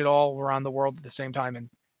just launch it all around the world at the same time, and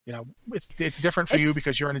it's different for you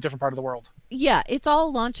because you're in a different part of the world. Yeah, it's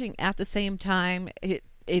all launching at the same time.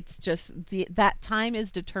 It's just that time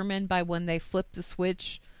is determined by when they flip the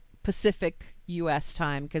switch, Pacific U.S.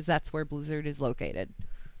 time, because that's where Blizzard is located.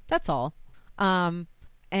 That's all. And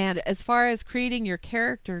as far as creating your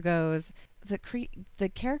character goes, the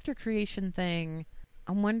character creation thing,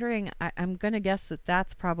 I'm wondering, I'm going to guess that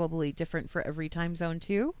that's probably different for every time zone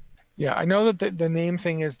too. Yeah, I know that the name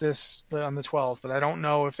thing is on the 12th, but I don't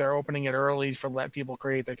know if they're opening it early for let people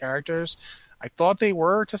create their characters. I thought they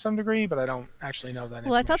were to some degree, but I don't actually know that.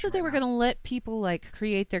 Well, I thought that they were going to let people like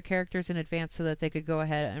create their characters in advance so that they could go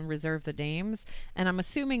ahead and reserve the names. And I'm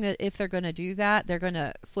assuming that if they're going to do that, they're going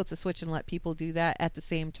to flip the switch and let people do that at the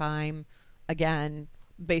same time, again,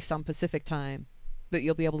 based on Pacific time, that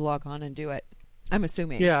you'll be able to log on and do it. I'm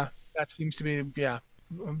assuming. Yeah, that seems to be,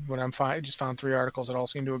 what I just found 3 articles that all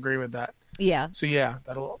seem to agree with that. Yeah. So yeah,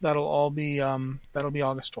 that'll all be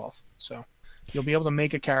August 12th. So you'll be able to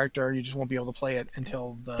make a character, you just won't be able to play it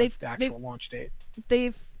until the actual launch date.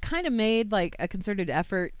 They've kind of made like a concerted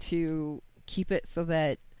effort to keep it so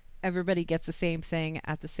that everybody gets the same thing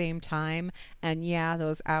at the same time. And yeah,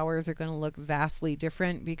 those hours are going to look vastly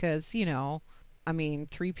different because, 3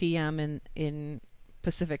 p.m. in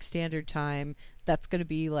Pacific Standard Time, that's going to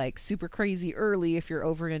be like super crazy early if you're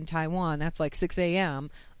over in Taiwan. That's like 6 a.m.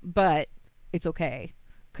 But it's okay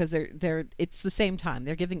because it's the same time.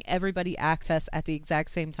 They're giving everybody access at the exact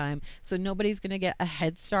same time, so nobody's going to get a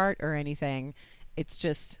head start or anything. It's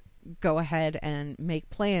just go ahead and make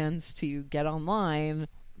plans to get online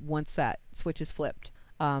once that switch is flipped.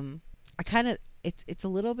 It's a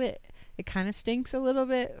little bit. It kind of stinks a little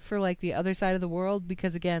bit for like the other side of the world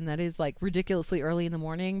because again, that is like ridiculously early in the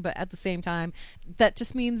morning, but at the same time, that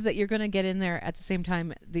just means that you're going to get in there at the same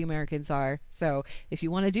time the Americans are. So if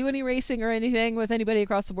you want to do any racing or anything with anybody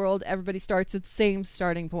across the world, everybody starts at the same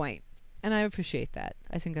starting point. And I appreciate that.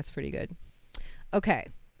 I think that's pretty good. Okay.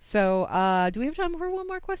 So, do we have time for one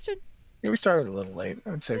more question? Yeah, we started a little late.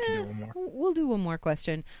 I would say we can do one more. We'll do one more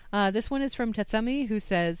question. This one is from Tetsumi, who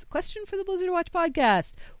says, question for the Blizzard Watch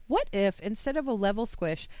podcast. What if, instead of a level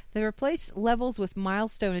squish, they replace levels with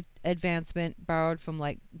milestone advancement borrowed from,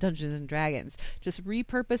 like, Dungeons & Dragons? Just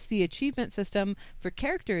repurpose the achievement system for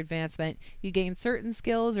character advancement. You gain certain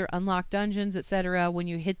skills or unlock dungeons, etc. when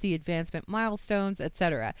you hit the advancement milestones,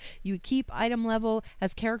 etc. You keep item level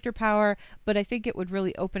as character power, but I think it would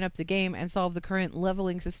really open up the game and solve the current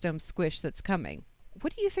leveling system squish that's coming.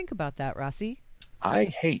 What do you think about that, Rossi? I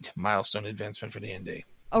hate milestone advancement for D&D.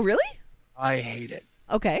 Oh, really? I hate it.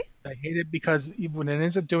 Okay. I hate it because what it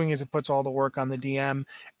ends up doing is it puts all the work on the DM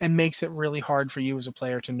and makes it really hard for you as a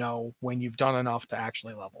player to know when you've done enough to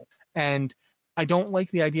actually level. And I don't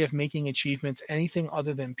like the idea of making achievements anything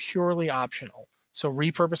other than purely optional. So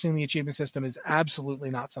repurposing the achievement system is absolutely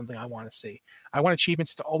not something I want to see. I want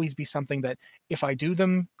achievements to always be something that if I do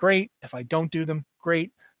them, great. If I don't do them,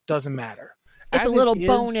 great. Doesn't matter. It's a little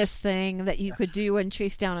bonus thing that you could do and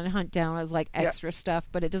chase down and hunt down as like extra stuff,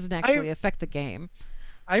 but it doesn't actually affect the game.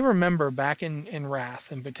 I remember back in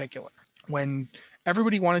Wrath in particular, when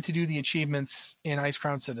everybody wanted to do the achievements in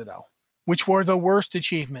Icecrown Citadel, which were the worst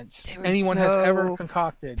achievements anyone has ever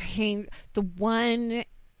concocted. The one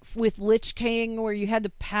with Lich King where you had to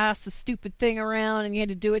pass the stupid thing around and you had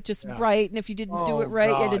to do it just right, and if you didn't do it right,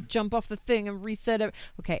 you had to jump off the thing and reset it.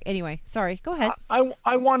 Okay, anyway, sorry, go ahead.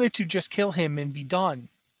 I wanted to just kill him and be done.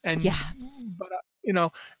 And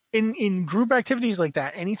but in group activities like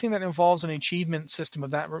that, anything that involves an achievement system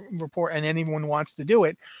of that report and anyone wants to do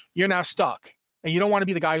it, you're now stuck. And you don't want to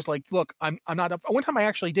be the guy who's like, look, I'm not up. One time I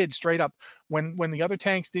actually did straight up when the other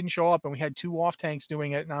tanks didn't show up and we had 2 off tanks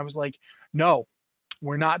doing it. And I was like, no,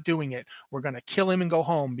 we're not doing it. We're going to kill him and go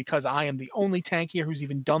home because I am the only tank here who's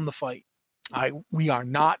even done the fight. We are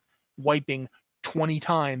not wiping 20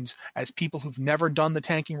 times as people who've never done the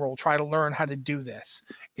tanking role try to learn how to do this.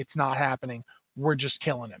 It's not happening. We're just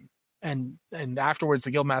killing him. And afterwards,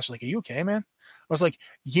 the guildmaster's like, "Are you okay, man?" I was like,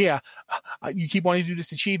 "Yeah, you keep wanting to do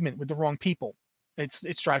this achievement with the wrong people.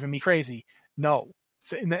 It's driving me crazy." No.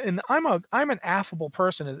 So, and I'm an affable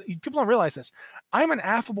person. People don't realize this. I'm an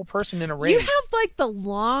affable person in a raid. You have like the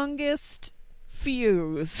longest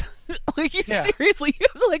fuse. Like you Yeah. seriously, you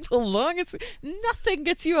have like the longest. Nothing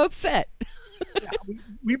gets you upset. Yeah,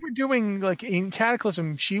 we were doing like in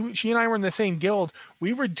Cataclysm. She and I were in the same guild.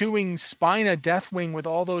 We were doing Spina Deathwing with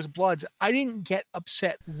all those bloods. I didn't get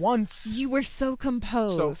upset once. You were so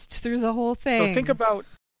composed through the whole thing. So think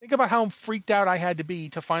about how freaked out I had to be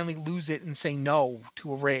to finally lose it and say no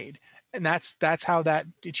to a raid. And that's how that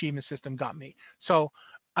achievement system got me. So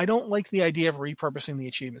I don't like the idea of repurposing the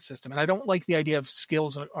achievement system, and I don't like the idea of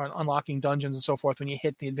skills or unlocking dungeons and so forth when you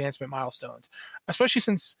hit the advancement milestones, especially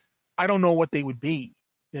since I don't know what they would be.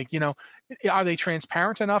 Like, are they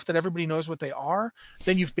transparent enough that everybody knows what they are?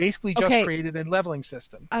 Then you've basically just created a leveling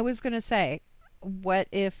system. I was going to say, what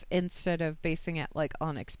if instead of basing it like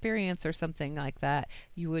on experience or something like that,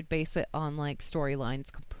 you would base it on like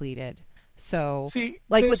storylines completed? So,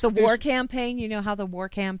 like with the war campaign, you know how the war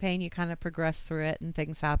campaign, you kind of progress through it and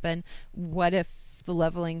things happen. What if the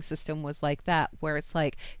leveling system was like that, where it's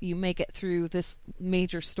like you make it through this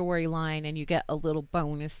major storyline and you get a little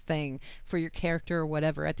bonus thing for your character or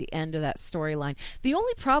whatever at the end of that storyline? The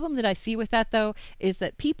only problem that I see with that, though, is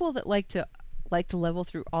that people that like to level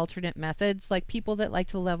through alternate methods, like people that like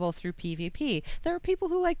to level through PvP. There are people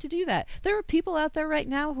who like to do that. There are people out there right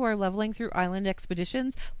now who are leveling through island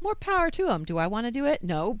expeditions. More power to them. Do I want to do it?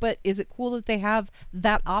 No. But is it cool that they have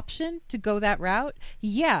that option to go that route?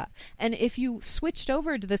 Yeah. And if you switched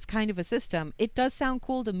over to this kind of a system, it does sound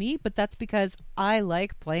cool to me, but that's because I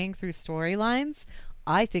like playing through storylines.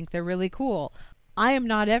 I think they're really cool. I am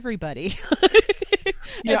not everybody.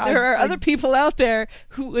 Yeah, there are other people out there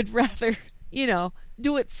who would rather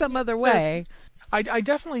do it some other way. I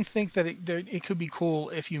definitely think that it could be cool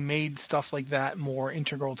if you made stuff like that more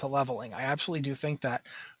integral to leveling. I absolutely do think that.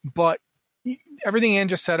 But everything Ann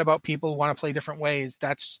just said about people who want to play different ways,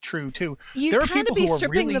 that's true too. You kind of be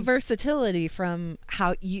stripping the versatility from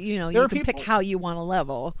how you can pick how you want to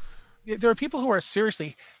level. There are people who are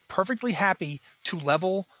seriously perfectly happy to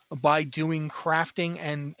level by doing crafting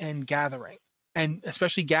and gathering. And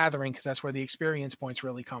especially gathering, because that's where the experience points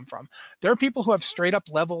really come from. There are people who have straight up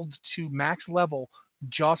leveled to max level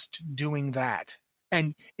just doing that.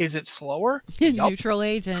 And is it slower? Neutral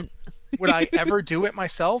agent. Would I ever do it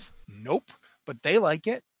myself? Nope. But they like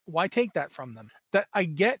it. Why take that from them? That I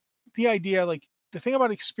get the idea. Like, the thing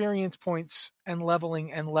about experience points and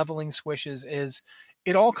leveling squishes is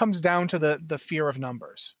it all comes down to the fear of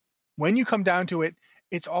numbers. When you come down to it,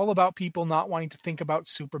 it's all about people not wanting to think about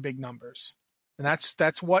super big numbers. And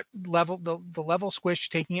that's what the level squish,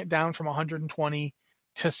 taking it down from 120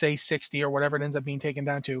 to say 60 or whatever it ends up being taken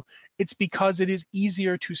down to. It's because it is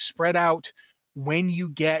easier to spread out when you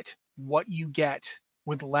get what you get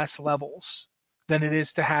with less levels than it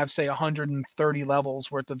is to have, say, 130 levels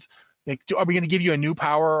worth of. Like, are we going to give you a new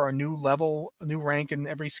power or a new level, a new rank in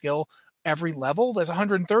every skill? Every level, there's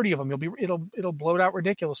 130 of them. It'll bloat out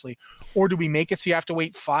ridiculously. Or do we make it so you have to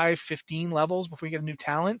wait 15 levels before you get a new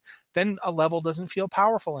talent? Then a level doesn't feel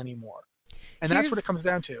powerful anymore. And that's what it comes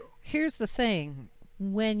down to. Here's the thing.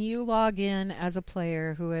 When you log in as a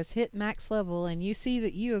player who has hit max level and you see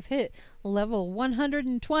that you have hit level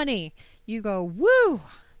 120, you go, woo!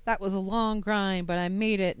 That was a long grind, but I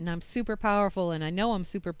made it and I'm super powerful, and I know I'm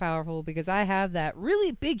super powerful because I have that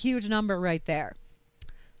really big, huge number right there.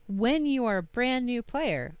 When you are a brand new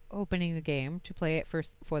player opening the game to play it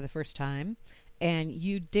for the first time, and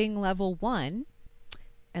you ding level 1,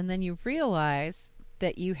 and then you realize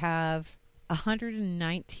that you have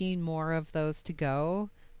 119 more of those to go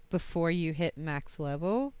before you hit max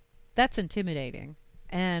level, that's intimidating.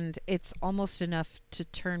 And it's almost enough to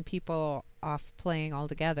turn people off playing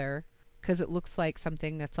altogether, because it looks like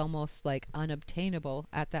something that's almost like unobtainable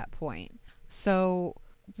at that point. So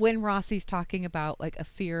when Rossi's talking about like a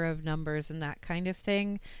fear of numbers and that kind of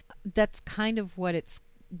thing, that's kind of what it's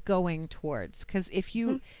going towards. Because if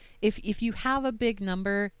you have a big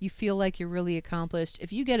number, you feel like you're really accomplished.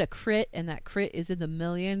 If you get a crit and that crit is in the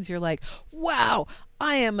millions, you're like, wow,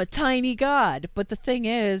 I am a tiny god. But the thing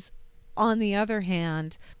is, on the other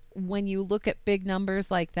hand, when you look at big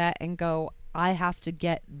numbers like that and go, I have to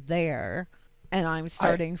get there, and I'm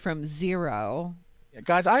starting from 0. Yeah,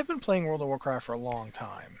 guys, I've been playing World of Warcraft for a long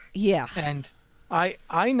time. Yeah. And I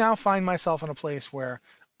now find myself in a place where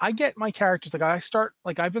I get my characters,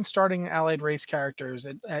 I've been starting allied race characters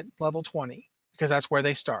at level 20 because that's where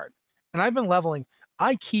they start. And I've been leveling.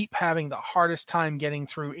 I keep having the hardest time getting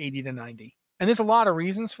through 80 to 90. And there's a lot of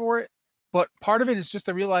reasons for it, but part of it is just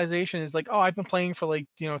the realization is like, oh, I've been playing for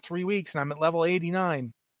 3 weeks and I'm at level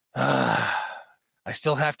 89. I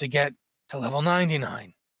still have to get to level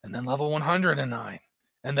 99 and then level 109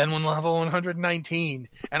 and then level 119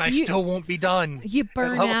 and I still won't be done. You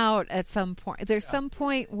burn out at some point. There's some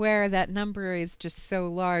point where that number is just so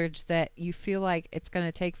large that you feel like it's going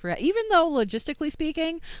to take forever. Even though logistically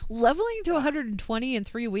speaking, leveling to 120 in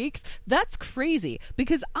 3 weeks, that's crazy.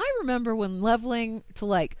 Because I remember when leveling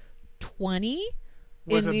to 20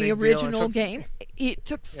 in the original game, it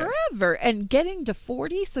took forever. And getting to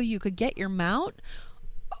 40 so you could get your mount,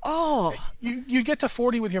 you get to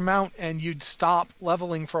 40 with your mount and you'd stop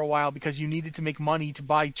leveling for a while because you needed to make money to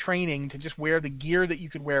buy training to just wear the gear that you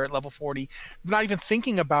could wear at level 40. Not even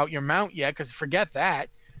thinking about your mount yet, because forget that.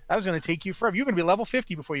 That was going to take you forever. You're going to be level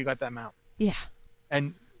 50 before you got that mount. Yeah.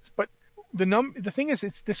 But the thing is,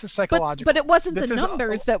 this is psychological. But it wasn't the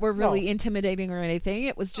numbers that were really intimidating or anything.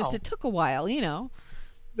 It was just it took a while,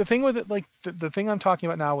 The thing with it, the thing I'm talking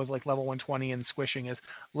about now with level 120 and squishing is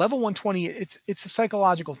level 120. It's a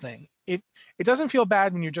psychological thing. It doesn't feel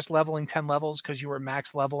bad when you're just leveling 10 levels because you were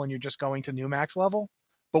max level and you're just going to new max level.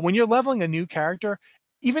 But when you're leveling a new character,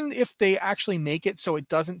 even if they actually make it so it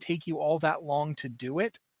doesn't take you all that long to do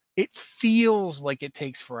it, it feels like it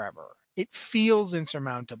takes forever. It feels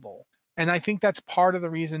insurmountable. And I think that's part of the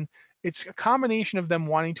reason. It's a combination of them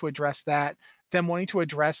wanting to address that, them wanting to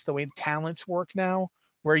address the way the talents work now,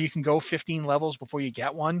 where you can go 15 levels before you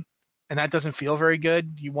get one, and that doesn't feel very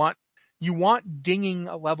good. You want dinging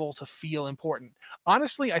a level to feel important.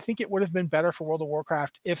 Honestly, I think it would have been better for World of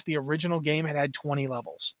Warcraft if the original game had 20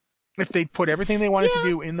 levels. If they put everything they wanted to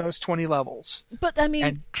do in those 20 levels. But,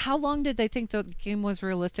 how long did they think the game was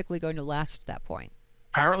realistically going to last at that point?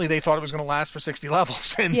 Apparently they thought it was going to last for 60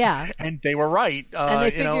 levels, and they were right. And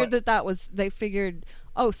they figured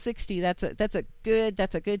oh, 60, that's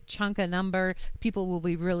a good chunk of number. People will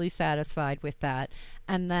be really satisfied with that.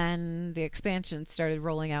 And then the expansion started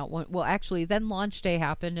rolling out. Then launch day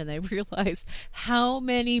happened and they realized how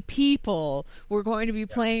many people were going to be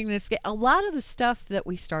playing this game. A lot of the stuff that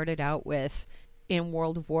we started out with in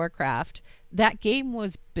World of Warcraft, that game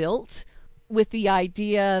was built with the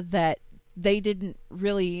idea that they didn't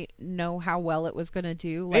really know how well it was going to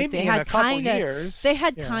do. Maybe they had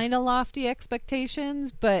kind of lofty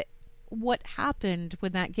expectations, but what happened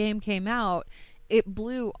when that game came out, it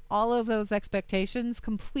blew all of those expectations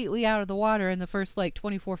completely out of the water in the first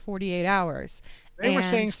 24-48 hours. They were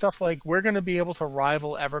saying stuff like, we're going to be able to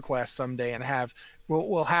rival EverQuest someday and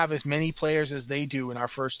we'll have as many players as they do in our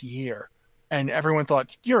first year. And everyone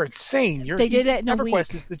thought, you're insane. They did it in a week.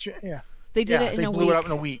 EverQuest is They did it in a week. They blew it up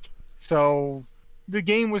in a week. So the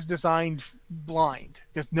game was designed blind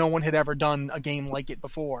because no one had ever done a game like it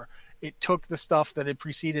before. It took the stuff that had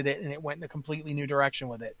preceded it and it went in a completely new direction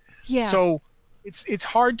with it. Yeah. So it's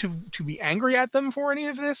hard to be angry at them for any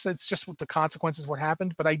of this. It's just what the consequences, what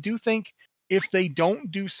happened. But I do think if they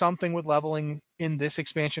don't do something with leveling in this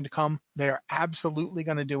expansion to come, they are absolutely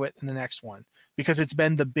going to do it in the next one, because it's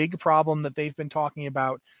been the big problem that they've been talking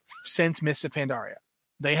about since Mists of Pandaria.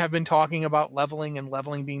 They have been talking about leveling and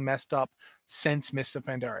leveling being messed up since Mists of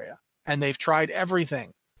Pandaria. And they've tried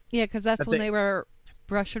everything. Yeah, because that's when they were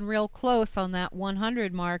brushing real close on that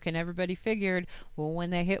 100 mark, and everybody figured, well,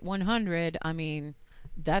 when they hit 100,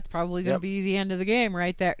 that's probably going to be the end of the game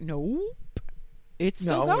right there. Nope. It's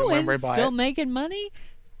still going. It's still making money.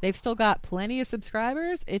 They've still got plenty of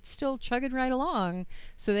subscribers. It's still chugging right along.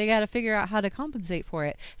 So they got to figure out how to compensate for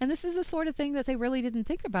it. And this is the sort of thing that they really didn't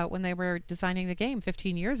think about when they were designing the game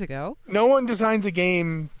 15 years ago. No one designs a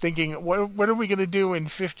game thinking, what are we going to do in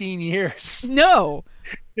 15 years? No.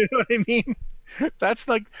 You know what I mean? That's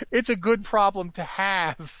it's a good problem to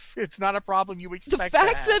have. It's not a problem you expect. The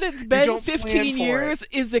fact that it's been 15 years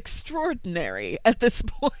is extraordinary at this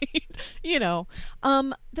point. The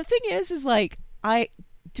thing is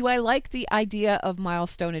do I like the idea of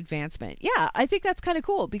milestone advancement? Yeah, I think that's kind of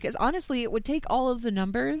cool, because honestly, it would take all of the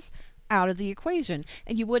numbers out of the equation,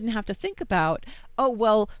 and you wouldn't have to think about, oh,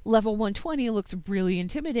 well, level 120 looks really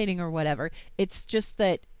intimidating or whatever. It's just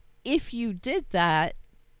that if you did that,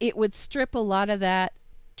 it would strip a lot of that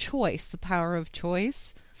choice, the power of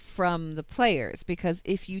choice, from the players, because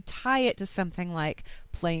if you tie it to something like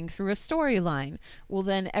playing through a storyline, well,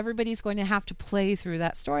 then everybody's going to have to play through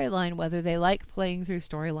that storyline whether they like playing through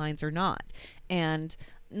storylines or not, and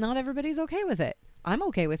not everybody's okay with it. I'm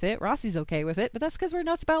okay with it, Rossi's okay with it, but that's because we're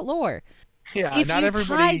nuts about lore. Yeah,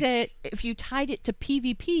 if you tied it to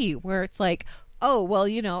PvP, where it's like, oh, well,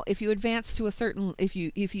 if you advance to a certain, if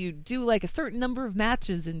you do like a certain number of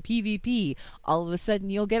matches in PvP, all of a sudden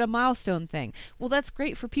you'll get a milestone thing. Well, that's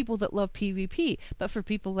great for people that love PvP, but for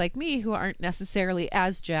people like me who aren't necessarily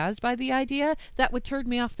as jazzed by the idea, that would turn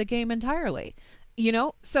me off the game entirely.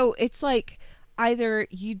 So it's like, either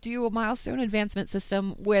you do a milestone advancement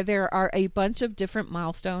system where there are a bunch of different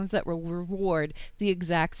milestones that will reward the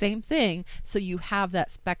exact same thing, so you have that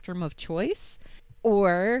spectrum of choice,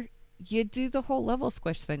 or you do the whole level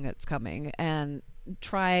squish thing that's coming and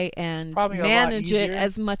try and manage it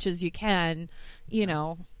as much as you can,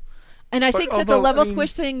 And I think that the level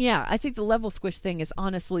squish thing, I think the level squish thing is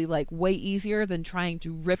honestly like way easier than trying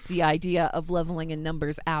to rip the idea of leveling and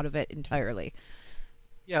numbers out of it entirely.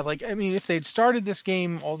 Yeah, if they'd started this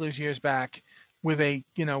game all those years back with a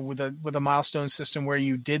milestone system where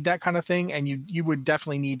you did that kind of thing, and you would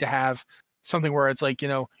definitely need to have something where it's like,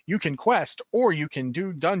 you can quest, or you can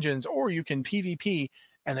do dungeons, or you can PvP,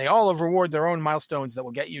 and they all have reward their own milestones that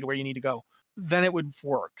will get you to where you need to go. Then it would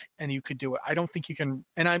work, and you could do it. I don't think you can,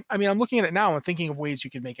 and I'm looking at it now and thinking of ways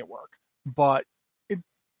you could make it work, but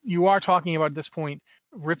you are talking about at this point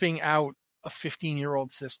ripping out a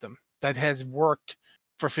 15-year-old system that has worked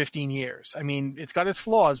for 15 years. It's got its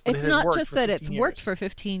flaws, but it's not just that it's worked for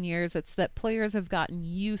 15 years. It's that players have gotten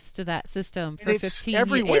used to that system for 15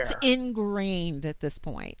 years. It's ingrained at this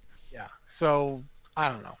point. Yeah. So I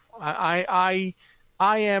don't know.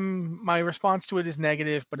 My response to it is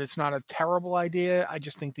negative, but it's not a terrible idea. I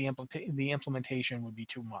just think the implementation would be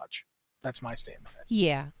too much. That's my statement.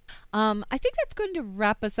 Yeah. I think that's going to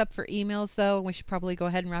wrap us up for emails, though. We should probably go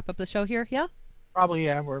ahead and wrap up the show here. Yeah? Probably,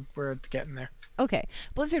 yeah. We're getting there. Okay.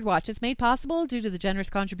 Blizzard Watch is made possible due to the generous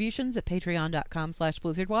contributions at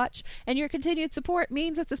patreon.com/blizzardwatch, and your continued support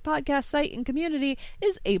means that this podcast site and community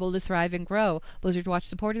is able to thrive and grow. Blizzard Watch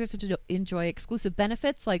supporters enjoy exclusive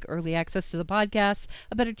benefits like early access to the podcast,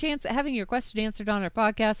 a better chance at having your question answered on our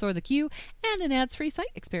podcast or the queue, and an ads-free site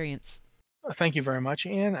experience. Thank you very much,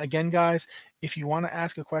 Anne. Again, guys, if you want to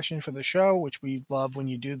ask a question for the show, which we love when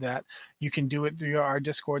you do that, you can do it through our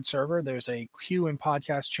Discord server. There's a queue and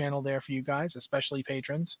podcast channel there for you guys, especially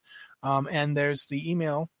patrons. And there's the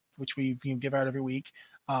email, which we give out every week,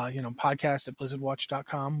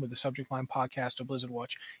 podcast@blizzardwatch.com with the subject line podcast or Blizzard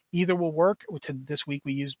Watch. Either will work. This week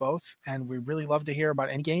we used both, and we really love to hear about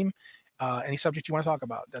any game, any subject you want to talk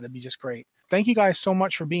about. That'd be just great. Thank you guys so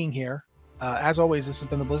much for being here. As always, this has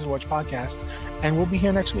been the Blizzard Watch podcast, and we'll be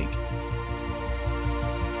here next week.